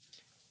 Trump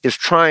is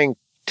trying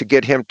to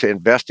get him to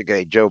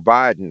investigate Joe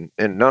Biden,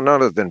 and none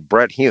other than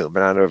Brett Hume.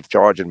 And I know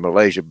George in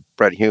Malaysia,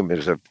 Brett Hume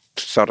is a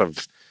sort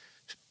of,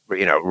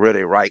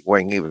 really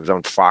right-wing. He was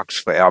on Fox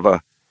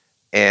forever,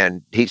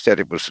 and he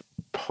said it was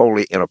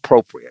wholly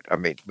inappropriate. I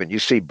mean, when you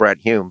see Brett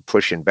Hume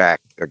pushing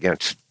back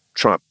against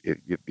Trump,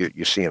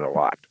 you're seeing a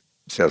lot.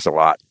 It says a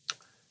lot.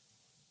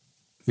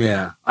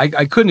 Yeah,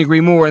 I couldn't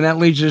agree more, and that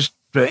leads us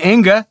to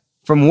Inga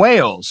from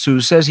Wales,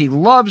 who says he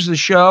loves the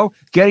show,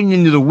 getting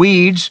into the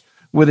weeds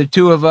with the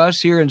two of us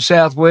here in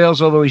South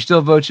Wales, although he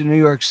still votes in New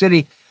York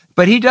City.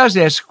 But he does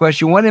ask the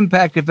question, what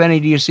impact, if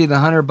any, do you see the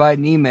Hunter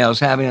Biden emails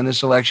having on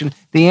this election?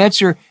 The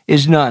answer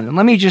is none. And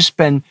let me just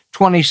spend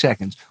 20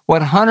 seconds.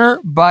 What Hunter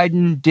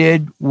Biden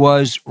did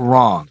was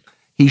wrong.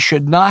 He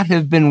should not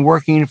have been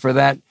working for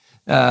that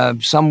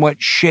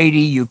somewhat shady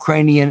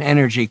Ukrainian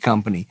energy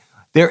company.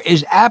 There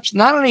is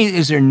not only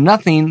is there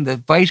nothing that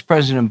Vice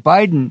President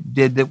Biden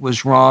did that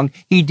was wrong,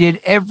 he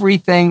did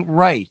everything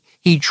right.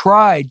 He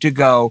tried to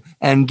go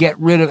and get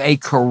rid of a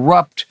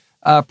corrupt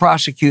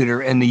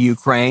prosecutor in the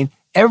Ukraine.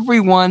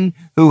 Everyone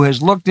who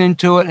has looked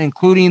into it,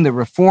 including the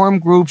reform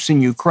groups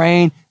in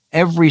Ukraine,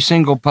 every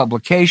single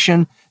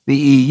publication, the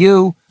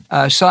EU,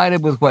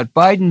 sided with what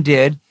Biden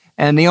did.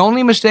 And the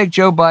only mistake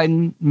Joe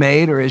Biden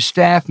made, or his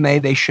staff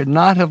made, they should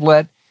not have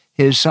let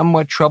his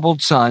somewhat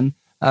troubled son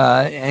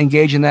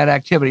engage in that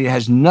activity. It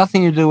has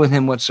nothing to do with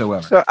him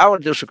whatsoever. So I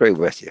would disagree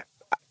with you.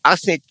 I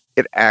think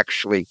it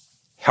actually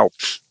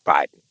helps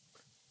Biden.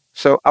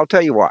 So I'll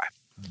tell you why.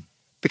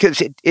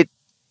 Because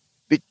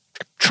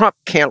Trump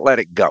can't let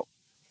it go.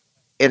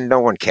 And no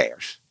one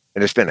cares.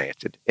 And it's been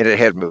answered. And it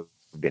hasn't moved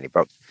any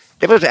votes.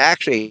 There was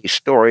actually a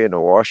story in the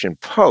Washington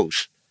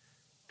Post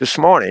this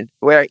morning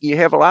where you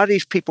have a lot of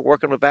these people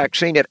working on the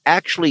vaccine that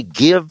actually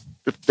give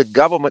the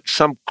government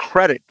some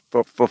credit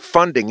for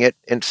funding it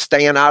and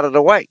staying out of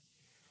the way.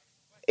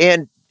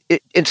 And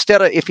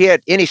instead of, if he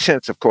had any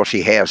sense, of course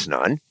he has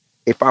none,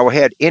 if I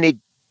had any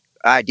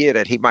idea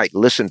that he might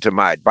listen to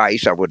my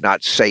advice, I would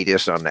not say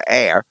this on the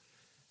air.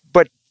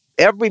 But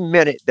every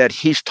minute that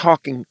he's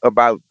talking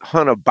about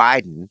Hunter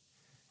Biden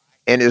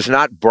and is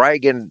not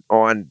bragging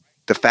on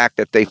the fact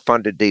that they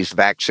funded these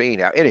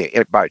vaccines,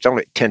 it's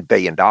only $10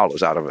 billion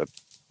out of a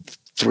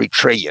 $3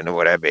 trillion or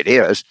whatever it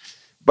is.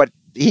 But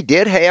he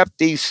did have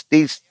these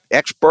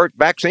expert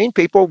vaccine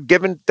people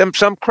giving them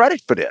some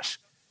credit for this.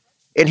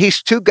 And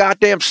he's too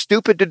goddamn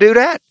stupid to do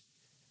that.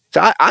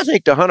 So I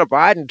think the Hunter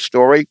Biden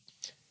story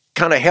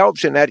kind of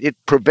helps in that it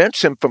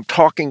prevents him from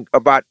talking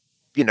about,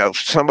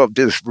 some of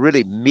this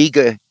really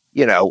meager,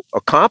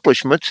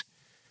 accomplishments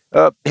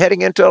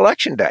heading into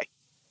Election Day.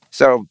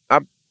 So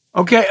I'm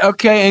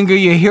okay, Inga,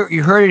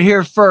 you heard it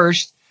here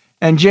first.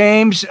 And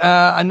James,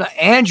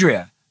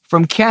 Andrea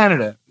from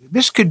Canada,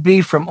 this could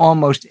be from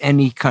almost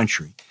any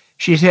country.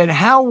 She said,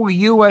 how will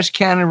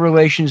U.S.-Canada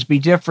relations be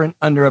different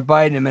under a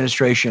Biden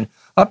administration?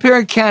 Up here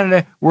in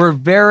Canada, we're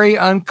very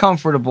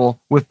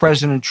uncomfortable with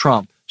President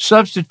Trump.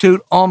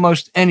 Substitute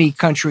almost any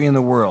country in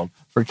the world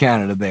for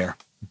Canada there.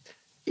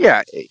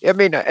 Yeah, I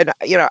mean, and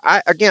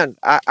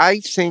I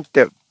think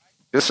that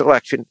this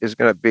election is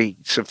going to be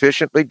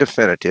sufficiently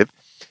definitive,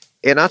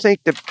 and I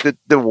think that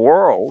the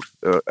world,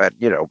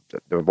 the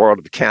world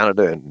of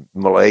Canada and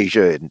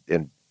Malaysia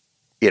and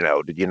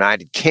the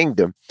United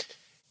Kingdom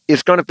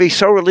is going to be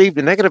so relieved,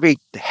 and they're going to be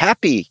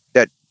happy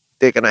that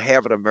they're going to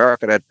have an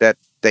America that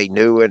they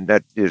knew, and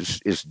that is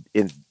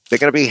they're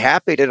going to be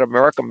happy that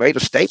America made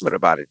a statement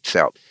about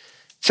itself.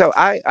 So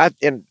I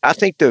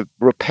think the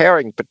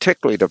repairing,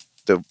 particularly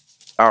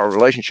our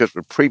relationships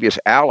with previous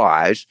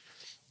allies,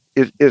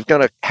 is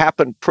going to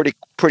happen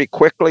pretty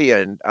quickly,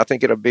 and I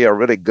think it'll be a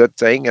really good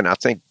thing. And I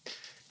think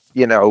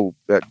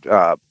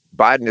that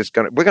Biden is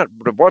going to.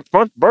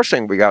 The first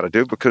thing we got to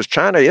do, because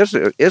China is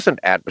an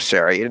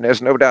adversary, and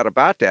there's no doubt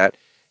about that.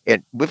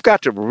 And we've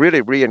got to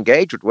really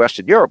re-engage with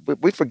Western Europe.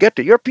 We forget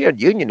the European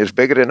Union is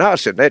bigger than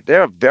us, and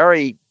they're a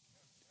very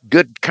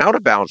good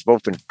counterbalance,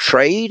 both in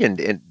trade and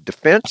in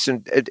defense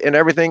and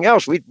everything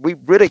else. We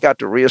really got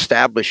to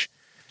reestablish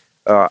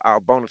our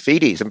bona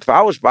fides. And if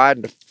I was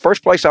Biden, the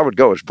first place I would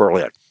go is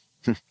Berlin.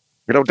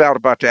 No doubt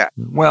about that.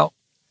 Well,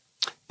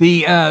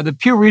 the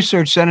Pew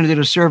Research Center did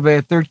a survey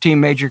of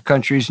 13 major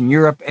countries in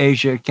Europe,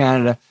 Asia,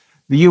 Canada.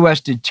 The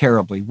U.S. did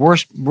terribly.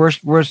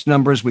 Worst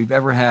numbers we've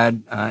ever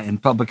had in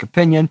public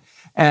opinion.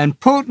 And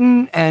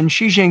Putin and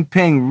Xi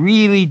Jinping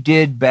really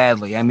did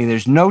badly. I mean,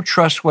 there's no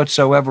trust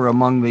whatsoever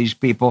among these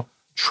people.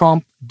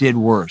 Trump did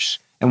worse.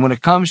 And when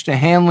it comes to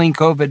handling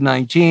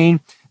COVID-19,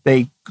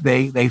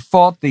 they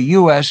fault the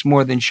U.S.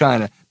 more than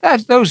China.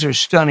 Those are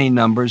stunning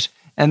numbers.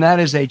 And that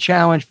is a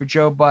challenge for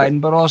Joe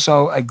Biden, but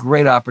also a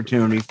great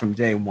opportunity from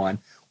day one.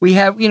 We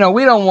have, we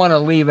don't want to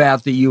leave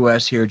out the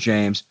U.S. here,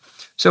 James.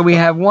 So we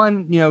have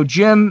one,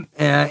 Jim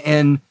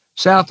in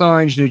South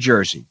Orange, New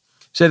Jersey,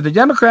 said if the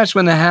Democrats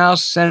win the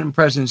House, Senate, and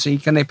presidency,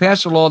 can they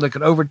pass a law that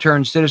could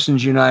overturn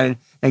Citizens United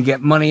and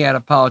get money out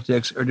of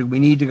politics, or do we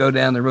need to go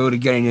down the road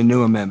of getting a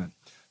new amendment?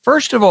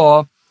 First of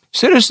all,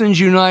 Citizens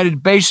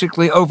United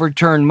basically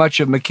overturned much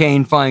of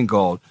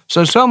McCain-Feingold,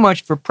 so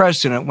much for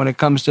precedent when it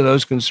comes to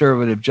those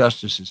conservative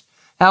justices.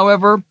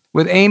 However,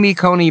 with Amy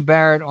Coney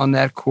Barrett on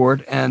that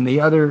court and the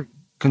other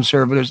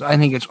conservatives, I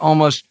think it's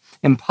almost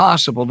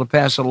impossible to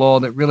pass a law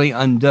that really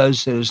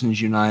undoes Citizens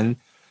United.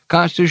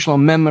 Constitutional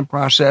amendment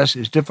process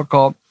is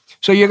difficult.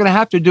 So you're going to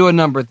have to do a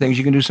number of things.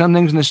 You can do some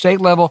things in the state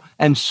level,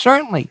 and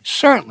certainly,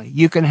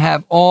 you can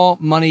have all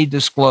money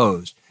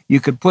disclosed.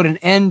 You could put an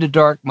end to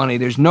dark money.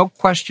 There's no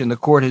question the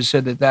court has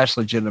said that that's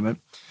legitimate.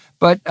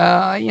 But,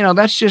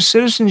 that's just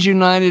Citizens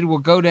United will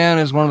go down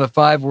as one of the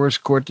 5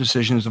 worst court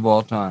decisions of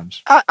all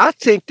times. I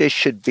think there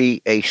should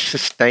be a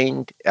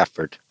sustained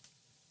effort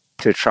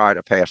to try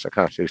to pass a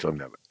constitutional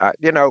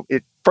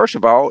amendment. First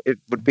of all, it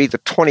would be the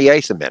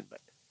 28th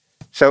Amendment.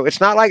 So it's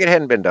not like it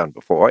hadn't been done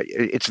before.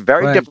 It's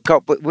very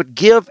difficult, but would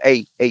give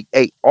a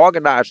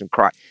organizing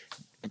cry,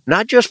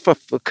 not just for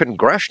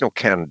congressional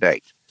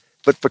candidates,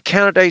 but for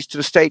candidates to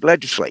the state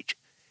legislature.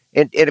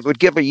 And it would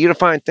give a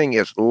unifying thing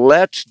is,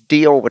 let's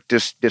deal with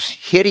this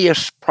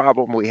hideous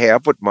problem we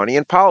have with money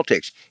in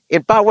politics.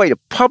 And by the way, the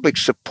public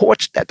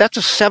supports that. That's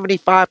a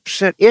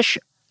 75% issue.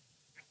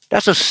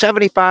 That's a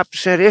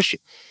 75% issue.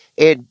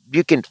 And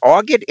you can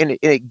argue it, and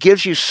it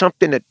gives you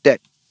something that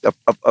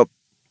a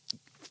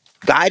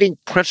guiding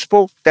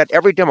principle that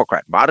every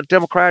Democrat, moderate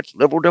Democrats,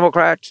 liberal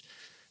Democrats,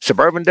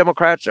 suburban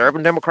Democrats,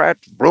 urban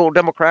Democrats, rural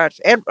Democrats,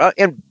 and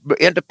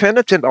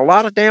independents, and a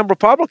lot of damn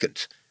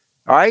Republicans.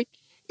 All right,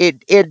 I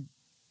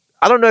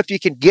don't know if you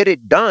can get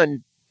it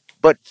done,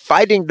 but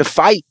fighting the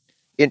fight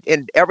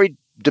in every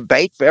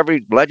debate for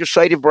every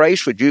legislative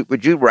race, would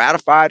you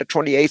ratify the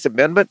 28th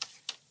Amendment?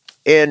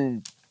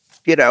 And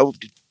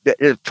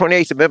the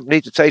 28th Amendment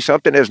needs to say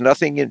something. There's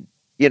nothing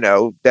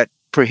that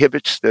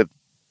prohibits the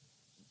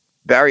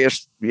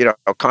various,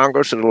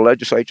 Congress and the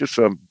legislatures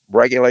from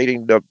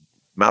regulating the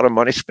amount of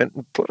money spent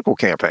in political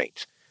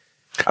campaigns.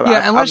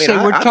 And let's say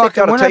we're not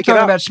talking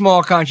about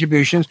small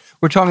contributions.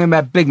 We're talking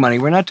about big money.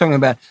 We're not talking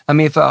about,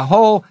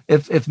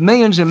 if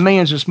millions and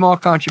millions of small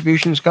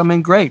contributions come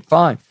in, great,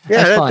 fine.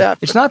 Yeah, that's fine.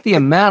 It's not the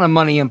amount of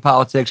money in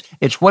politics.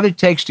 It's what it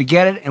takes to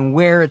get it and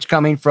where it's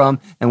coming from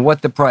and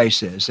what the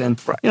price is.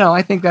 And, right.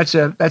 I think that's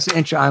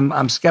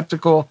I'm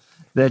skeptical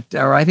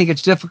or I think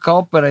it's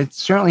difficult, but I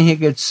certainly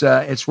think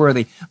it's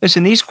worthy.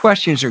 Listen, these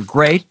questions are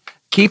great.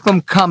 Keep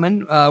them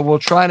coming. We'll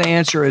try to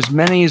answer as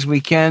many as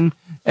we can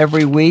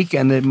every week,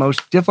 and the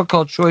most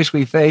difficult choice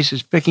we face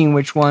is picking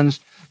which ones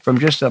from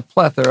just a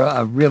plethora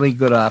of really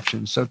good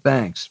options. So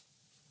thanks.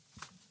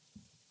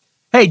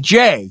 Hey,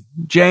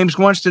 James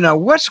wants to know,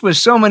 what's with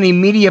so many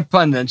media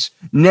pundits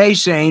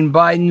naysaying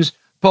Biden's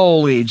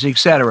poll leads,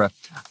 etc.?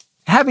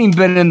 Having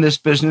been in this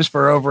business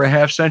for over a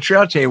half century,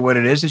 I'll tell you what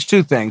it is. It's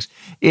two things.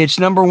 It's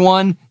number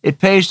one, it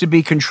pays to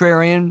be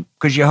contrarian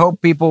because you hope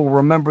people will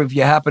remember if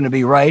you happen to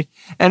be right.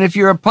 And if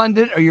you're a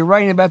pundit or you're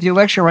writing about the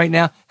election right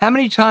now, how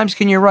many times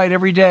can you write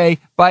every day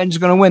Biden's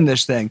going to win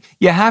this thing?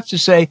 You have to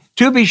say,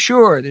 to be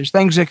sure, there's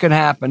things that can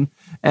happen.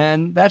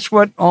 And that's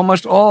what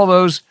almost all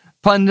those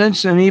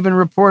pundits and even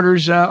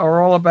reporters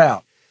are all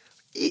about.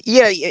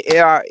 Yeah,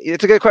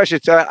 it's a good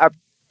question.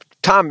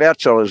 Tom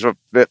Edsall is a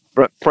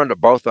friend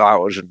of both of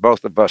ours, and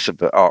both of us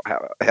have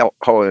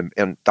held him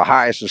in the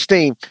highest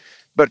esteem.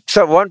 But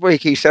so one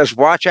week he says,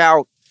 watch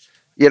out,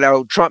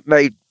 Trump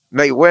may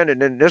win.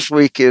 And then this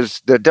week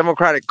is the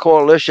Democratic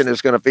coalition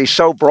is going to be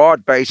so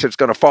broad-based it's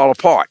going to fall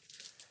apart.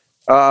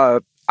 I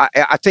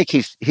think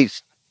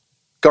he's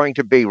going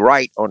to be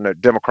right on the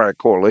Democratic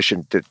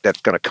coalition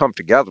that's going to come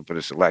together for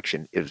this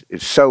election is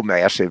so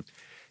massive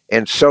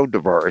and so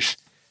diverse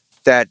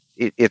that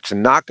it's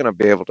not going to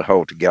be able to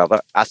hold together.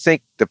 I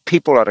think the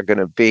people that are going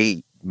to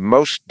be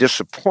most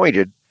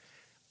disappointed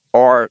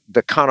are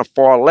the kind of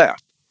far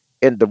left.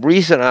 And the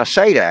reason I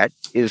say that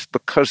is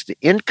because the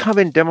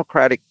incoming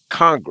Democratic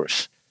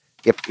Congress,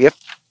 if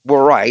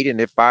we're right,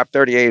 and if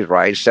 538 is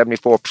right,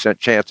 74%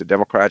 chance the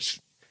Democrats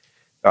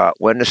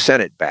win the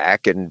Senate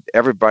back, and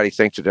everybody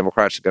thinks the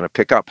Democrats are going to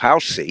pick up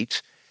House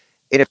seats.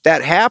 And if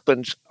that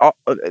happens,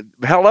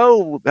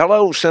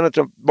 hello,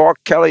 Senator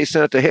Mark Kelly,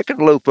 Senator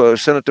Hickenlooper,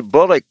 Senator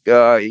Bullock,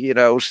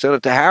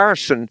 Senator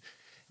Harrison,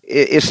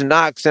 it's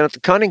not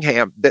Senator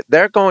Cunningham. That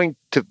they're going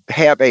to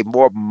have a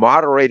more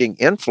moderating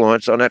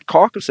influence on that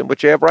caucus than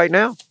what you have right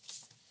now.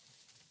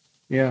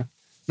 Yeah.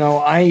 No,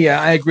 I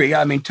agree.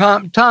 I mean,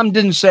 Tom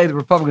didn't say the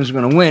Republicans are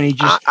going to win. He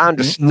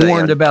just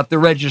warned about the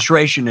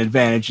registration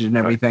advantages and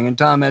everything. Right. And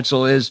Tom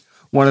Edsall is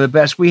one of the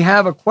best. We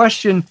have a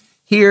question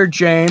here,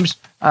 James,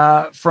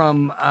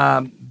 from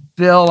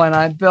Bill,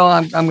 and Bill,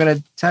 I'm going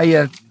to tell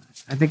you,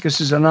 I think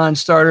this is a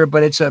non-starter,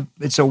 but it's a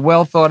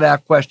well thought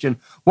out question.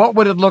 What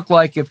would it look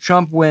like if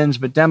Trump wins,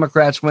 but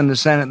Democrats win the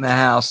Senate and the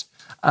House?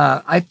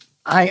 I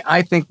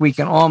think we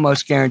can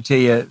almost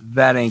guarantee you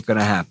that ain't going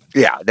to happen.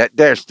 Yeah,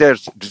 there's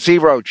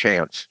zero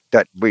chance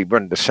that we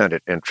win the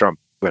Senate and Trump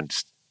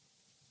wins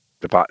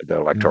the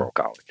Electoral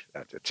College.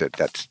 It's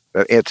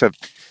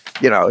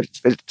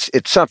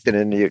something,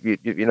 and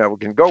we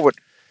can go with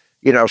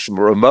some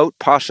remote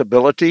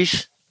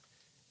possibilities,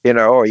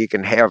 or you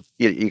can have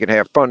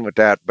fun with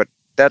that, but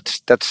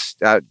that's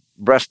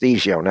rest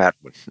easy on that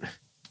one.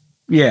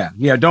 Yeah,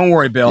 don't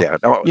worry, Bill. Yeah,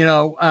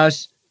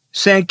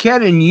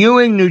 Sanket in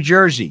Ewing, New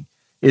Jersey,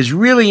 is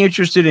really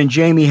interested in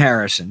Jamie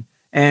Harrison.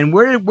 And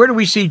where do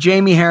we see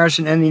Jamie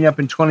Harrison ending up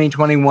in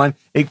 2021?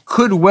 It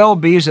could well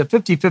be as a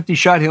 50-50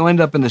 shot he'll end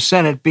up in the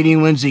Senate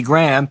beating Lindsey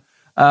Graham.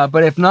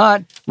 But if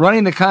not,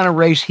 running the kind of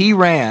race he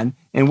ran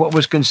in what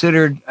was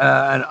considered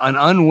an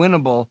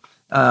unwinnable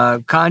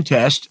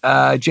contest,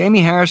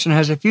 Jamie Harrison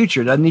has a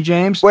future, doesn't he,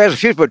 James? Well, he has a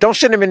future, but don't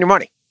send him any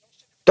money.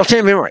 Don't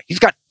send him any money. He's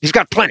got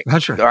plenty.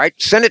 That's right. All right,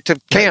 send it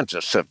to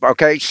Kansas.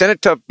 Okay, send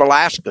it to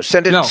Alaska.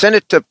 Send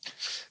it to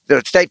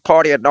the state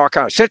party at North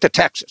Carolina. Send it to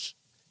Texas.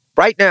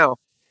 Right now,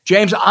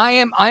 James,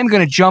 I'm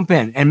going to jump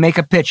in and make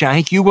a pitch. And I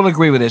think you will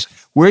agree with this.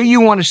 Where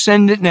you want to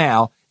send it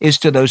now is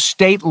to those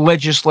state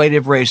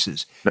legislative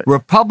races.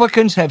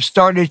 Republicans have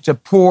started to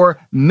pour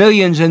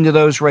millions into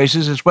those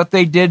races. It's what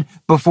they did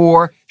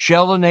before.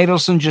 Sheldon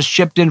Adelson just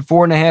shipped in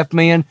 $4.5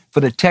 million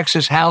for the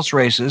Texas House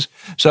races.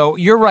 So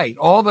you're right.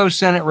 All those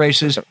Senate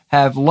races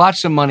have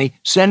lots of money.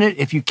 Send it,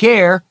 if you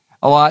care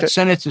a lot,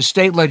 send it to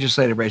state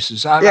legislative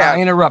races. I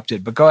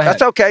interrupted, but go ahead.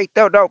 That's okay.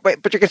 No,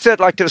 but you can send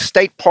it like to the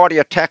state party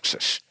of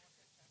Texas.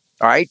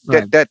 All right.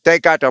 That they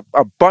got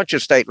a bunch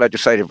of state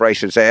legislative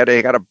races there.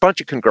 They got a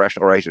bunch of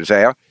congressional races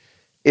there.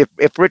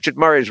 If Richard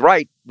Murray is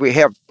right, we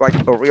have like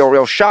a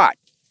real shot.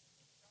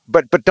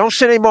 But don't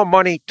send any more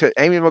money to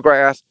Amy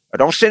McGrath, or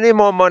don't send any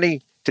more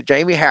money to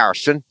Jamie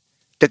Harrison.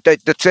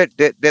 That's it.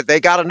 They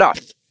got enough.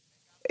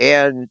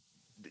 And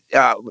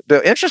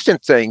the interesting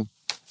thing,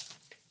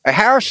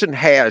 Harrison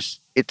has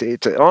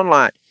it's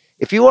online.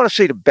 If you want to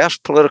see the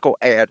best political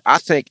ad I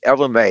think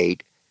ever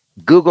made,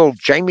 Google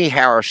Jamie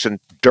Harrison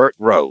Dirt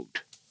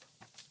Road.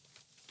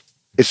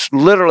 It's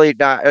literally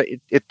not.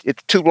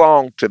 It's too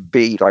long to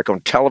be like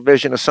on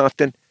television or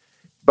something.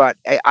 But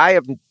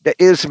it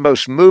is the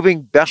most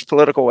moving, best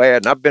political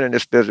ad, and I've been in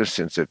this business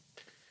since the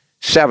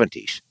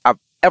 70s, I've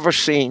ever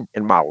seen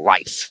in my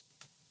life.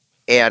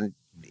 And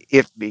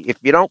if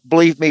you don't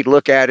believe me,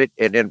 look at it,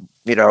 and then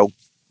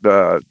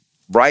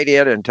write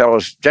in and tell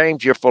us,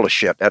 James, you're full of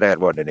shit. That ad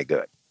wasn't any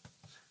good.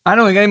 I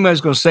don't think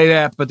anybody's going to say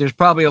that, but there's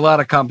probably a lot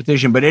of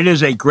competition. But it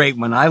is a great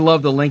one. I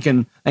love the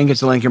Lincoln. I think it's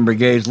the Lincoln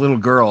Brigade's little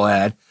girl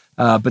ad.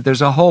 But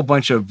there's a whole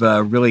bunch of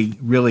really,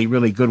 really,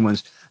 really good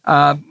ones.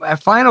 Our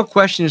final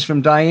question is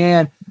from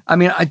Diane.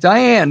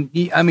 Diane,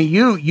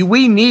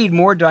 we need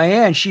more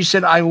Diane. She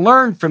said, I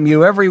learn from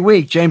you every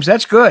week. James,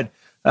 that's good,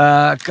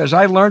 because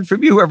I learn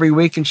from you every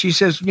week. And she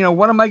says,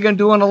 what am I going to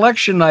do on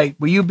election night?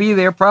 Will you be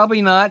there?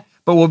 Probably not,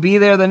 but we'll be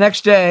there the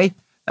next day.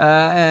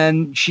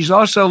 And she's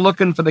also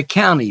looking for the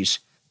counties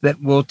that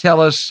will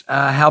tell us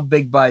how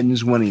big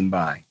Biden's winning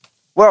by.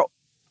 Well,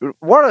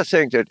 one of the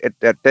things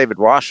that David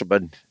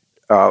Wasserman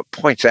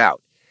points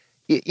out,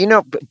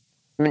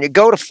 when you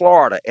go to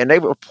Florida, and they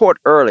report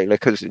early,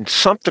 because in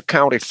Sumter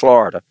County,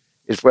 Florida,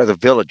 is where the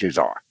villages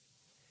are.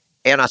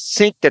 And I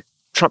think that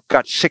Trump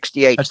got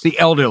 68. That's the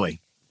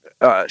elderly.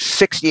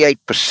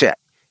 68%.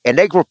 And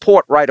they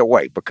report right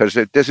away, because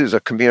this is a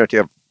community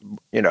of,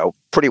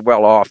 pretty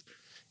well off,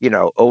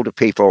 older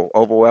people,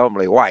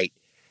 overwhelmingly white.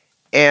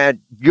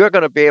 And you're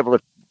going to be able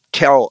to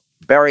tell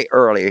very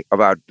early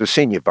about the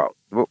senior vote.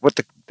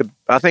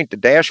 I think the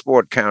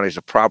dashboard counties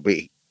are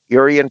probably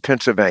Erie in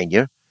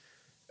Pennsylvania,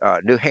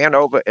 New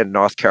Hanover in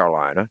North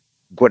Carolina,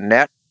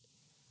 Gwinnett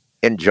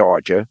in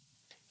Georgia.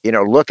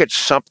 Look at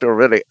Sumter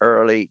really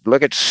early.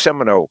 Look at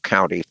Seminole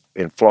County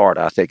in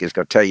Florida. I think is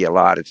going to tell you a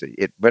lot.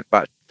 It went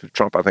by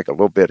Trump, I think, a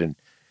little bit in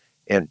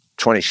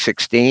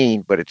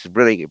 2016, but it's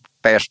really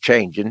fast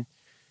changing.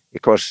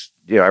 Of course,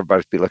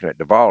 everybody's be looking at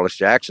Duval,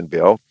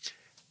 Jacksonville.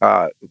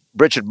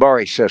 Richard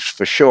Murray says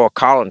for sure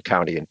Collin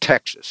County in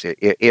Texas.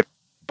 If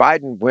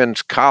Biden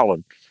wins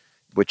Collin,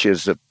 which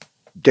is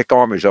Dick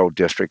Armey's old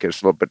district,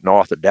 is a little bit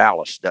north of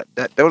Dallas.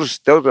 Those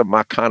are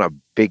my kind of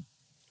big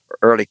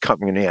early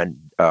coming in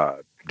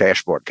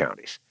dashboard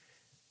counties.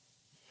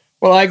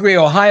 Well, I agree.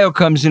 Ohio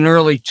comes in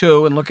early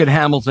too, and look at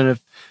Hamilton.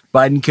 If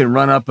Biden can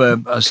run up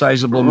a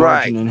sizable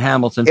margin in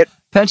Hamilton,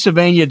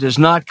 Pennsylvania does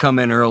not come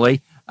in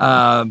early.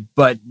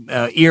 But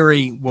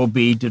Erie will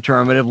be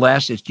determinative.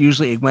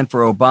 It went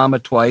for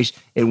Obama twice.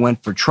 It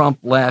went for Trump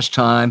last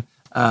time.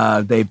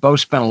 They both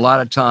spent a lot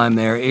of time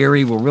there.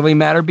 Erie will really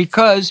matter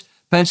because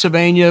a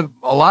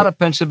lot of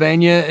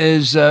Pennsylvania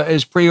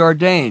is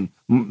preordained.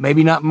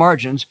 Maybe not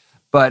margins,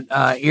 but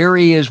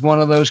Erie is one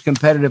of those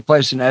competitive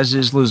places, and as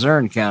is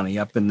Luzerne County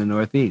up in the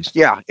Northeast.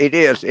 Yeah, it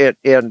is.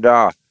 Again,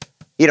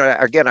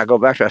 I go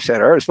back to what I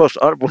said earlier. It's the most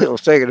unbelievable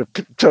thing.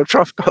 So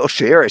Trump goes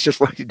to Erie. It's just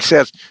what he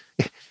says.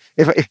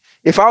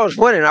 If I was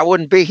winning, I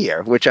wouldn't be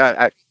here. Which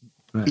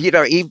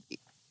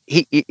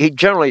he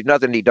generally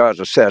nothing he does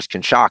or says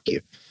can shock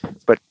you,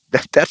 but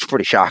that's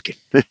pretty shocking.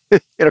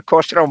 And of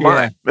course, you don't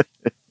mind.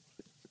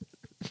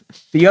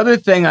 The other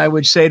thing I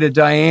would say to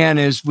Diane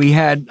is we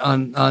had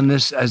on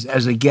this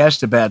as a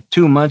guest about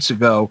 2 months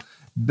ago,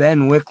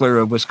 Ben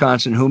Wickler of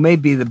Wisconsin, who may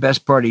be the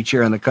best party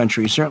chair in the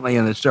country, certainly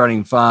in the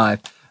starting five,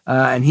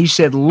 and he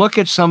said, look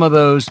at some of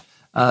those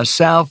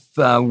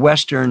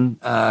southwestern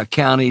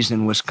counties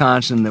in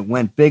Wisconsin that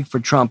went big for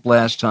Trump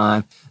last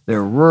time.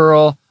 They're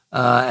rural,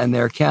 and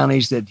they're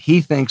counties that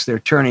he thinks they're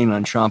turning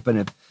on Trump. And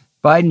if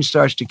Biden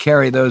starts to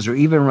carry those or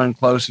even run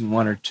close in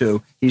one or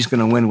two, he's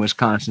going to win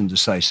Wisconsin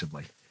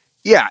decisively.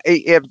 Yeah,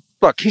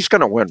 look, he's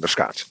going to win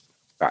Wisconsin.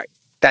 All right,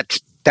 that's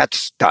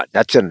done.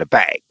 That's in the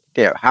bag.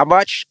 How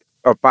much?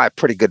 Or by a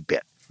pretty good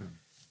bit.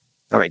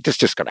 I mean, this is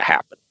just going to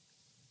happen.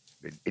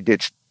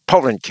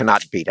 Poland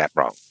cannot be that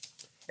wrong.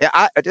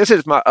 This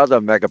is my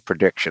other mega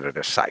prediction of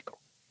this cycle,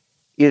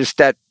 is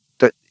that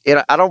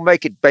I don't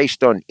make it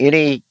based on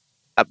any,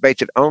 I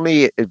base it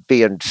only as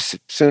being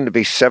soon to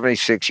be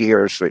 76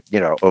 years,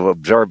 of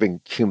observing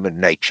human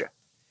nature.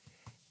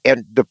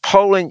 And the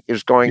polling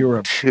is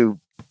going to,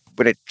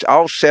 when it's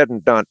all said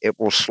and done, it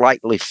will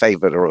slightly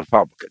favor the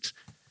Republicans.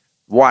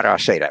 Why do I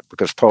say that?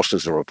 Because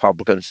pollsters are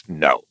Republicans?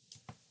 No.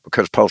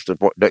 Because pollsters,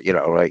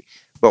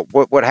 but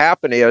what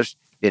happened is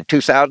in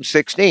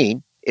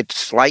 2016, it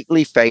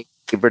slightly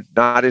favored,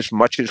 not as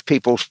much as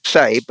people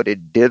say, but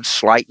it did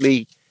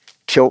slightly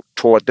tilt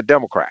toward the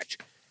Democrats.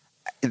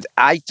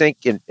 I think,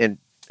 and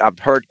I've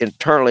heard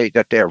internally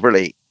that they're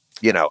really,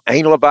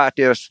 anal about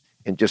this,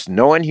 and just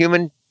knowing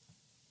human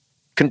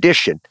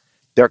condition,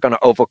 they're going to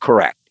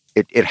overcorrect.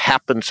 It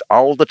happens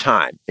all the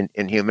time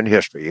in human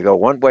history. You go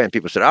one way and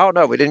people say, oh,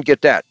 no, we didn't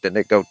get that. Then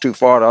they go too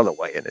far the other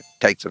way, and it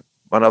takes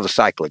another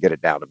cycle to get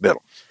it down the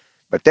middle.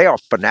 But they are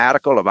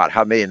fanatical about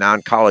how many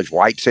non-college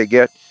whites they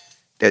get.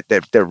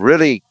 They're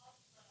really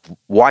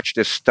watch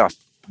this stuff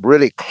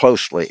really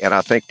closely, and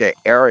I think they're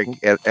erring.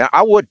 And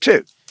I would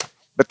too,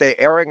 but they're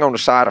erring on the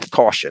side of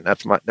caution.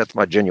 That's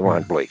my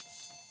genuine belief.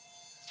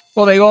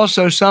 Well, they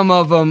also, some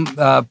of them,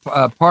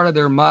 part of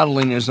their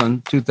modeling is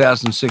on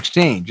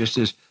 2016, just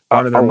as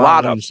Part of their a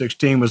lot model of in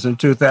 16 was in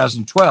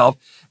 2012,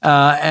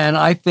 and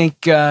I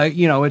think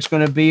it's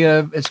going to be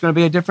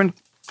a different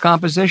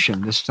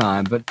composition this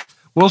time. But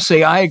we'll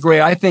see. I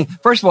agree. I think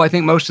first of all, I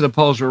think most of the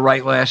polls were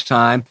right last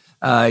time.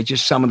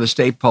 Just some of the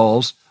state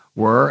polls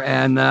were,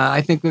 and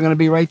I think they're going to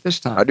be right this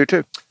time. I do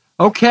too.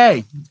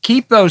 Okay,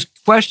 keep those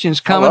questions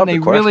coming. They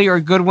questions. really are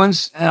good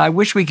ones, and I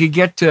wish we could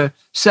get to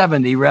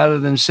 70 rather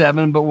than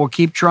 7, but we'll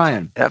keep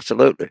trying.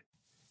 Absolutely.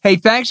 Hey,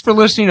 thanks for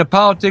listening to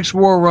Politics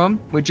War Room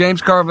with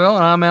James Carville,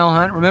 and I'm Al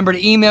Hunt. Remember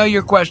to email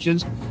your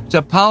questions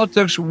to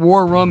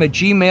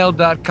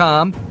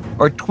politicswarroom@gmail.com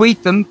or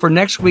tweet them for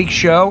next week's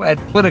show at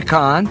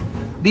Politicon.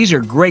 These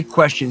are great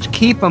questions.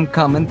 Keep them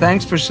coming.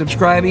 Thanks for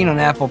subscribing on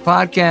Apple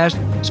Podcasts,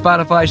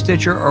 Spotify,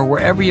 Stitcher, or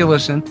wherever you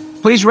listen.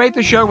 Please rate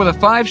the show with a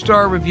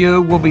 5-star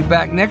review. We'll be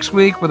back next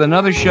week with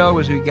another show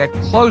as we get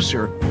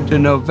closer to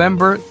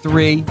November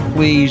 3.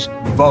 Please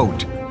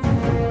vote.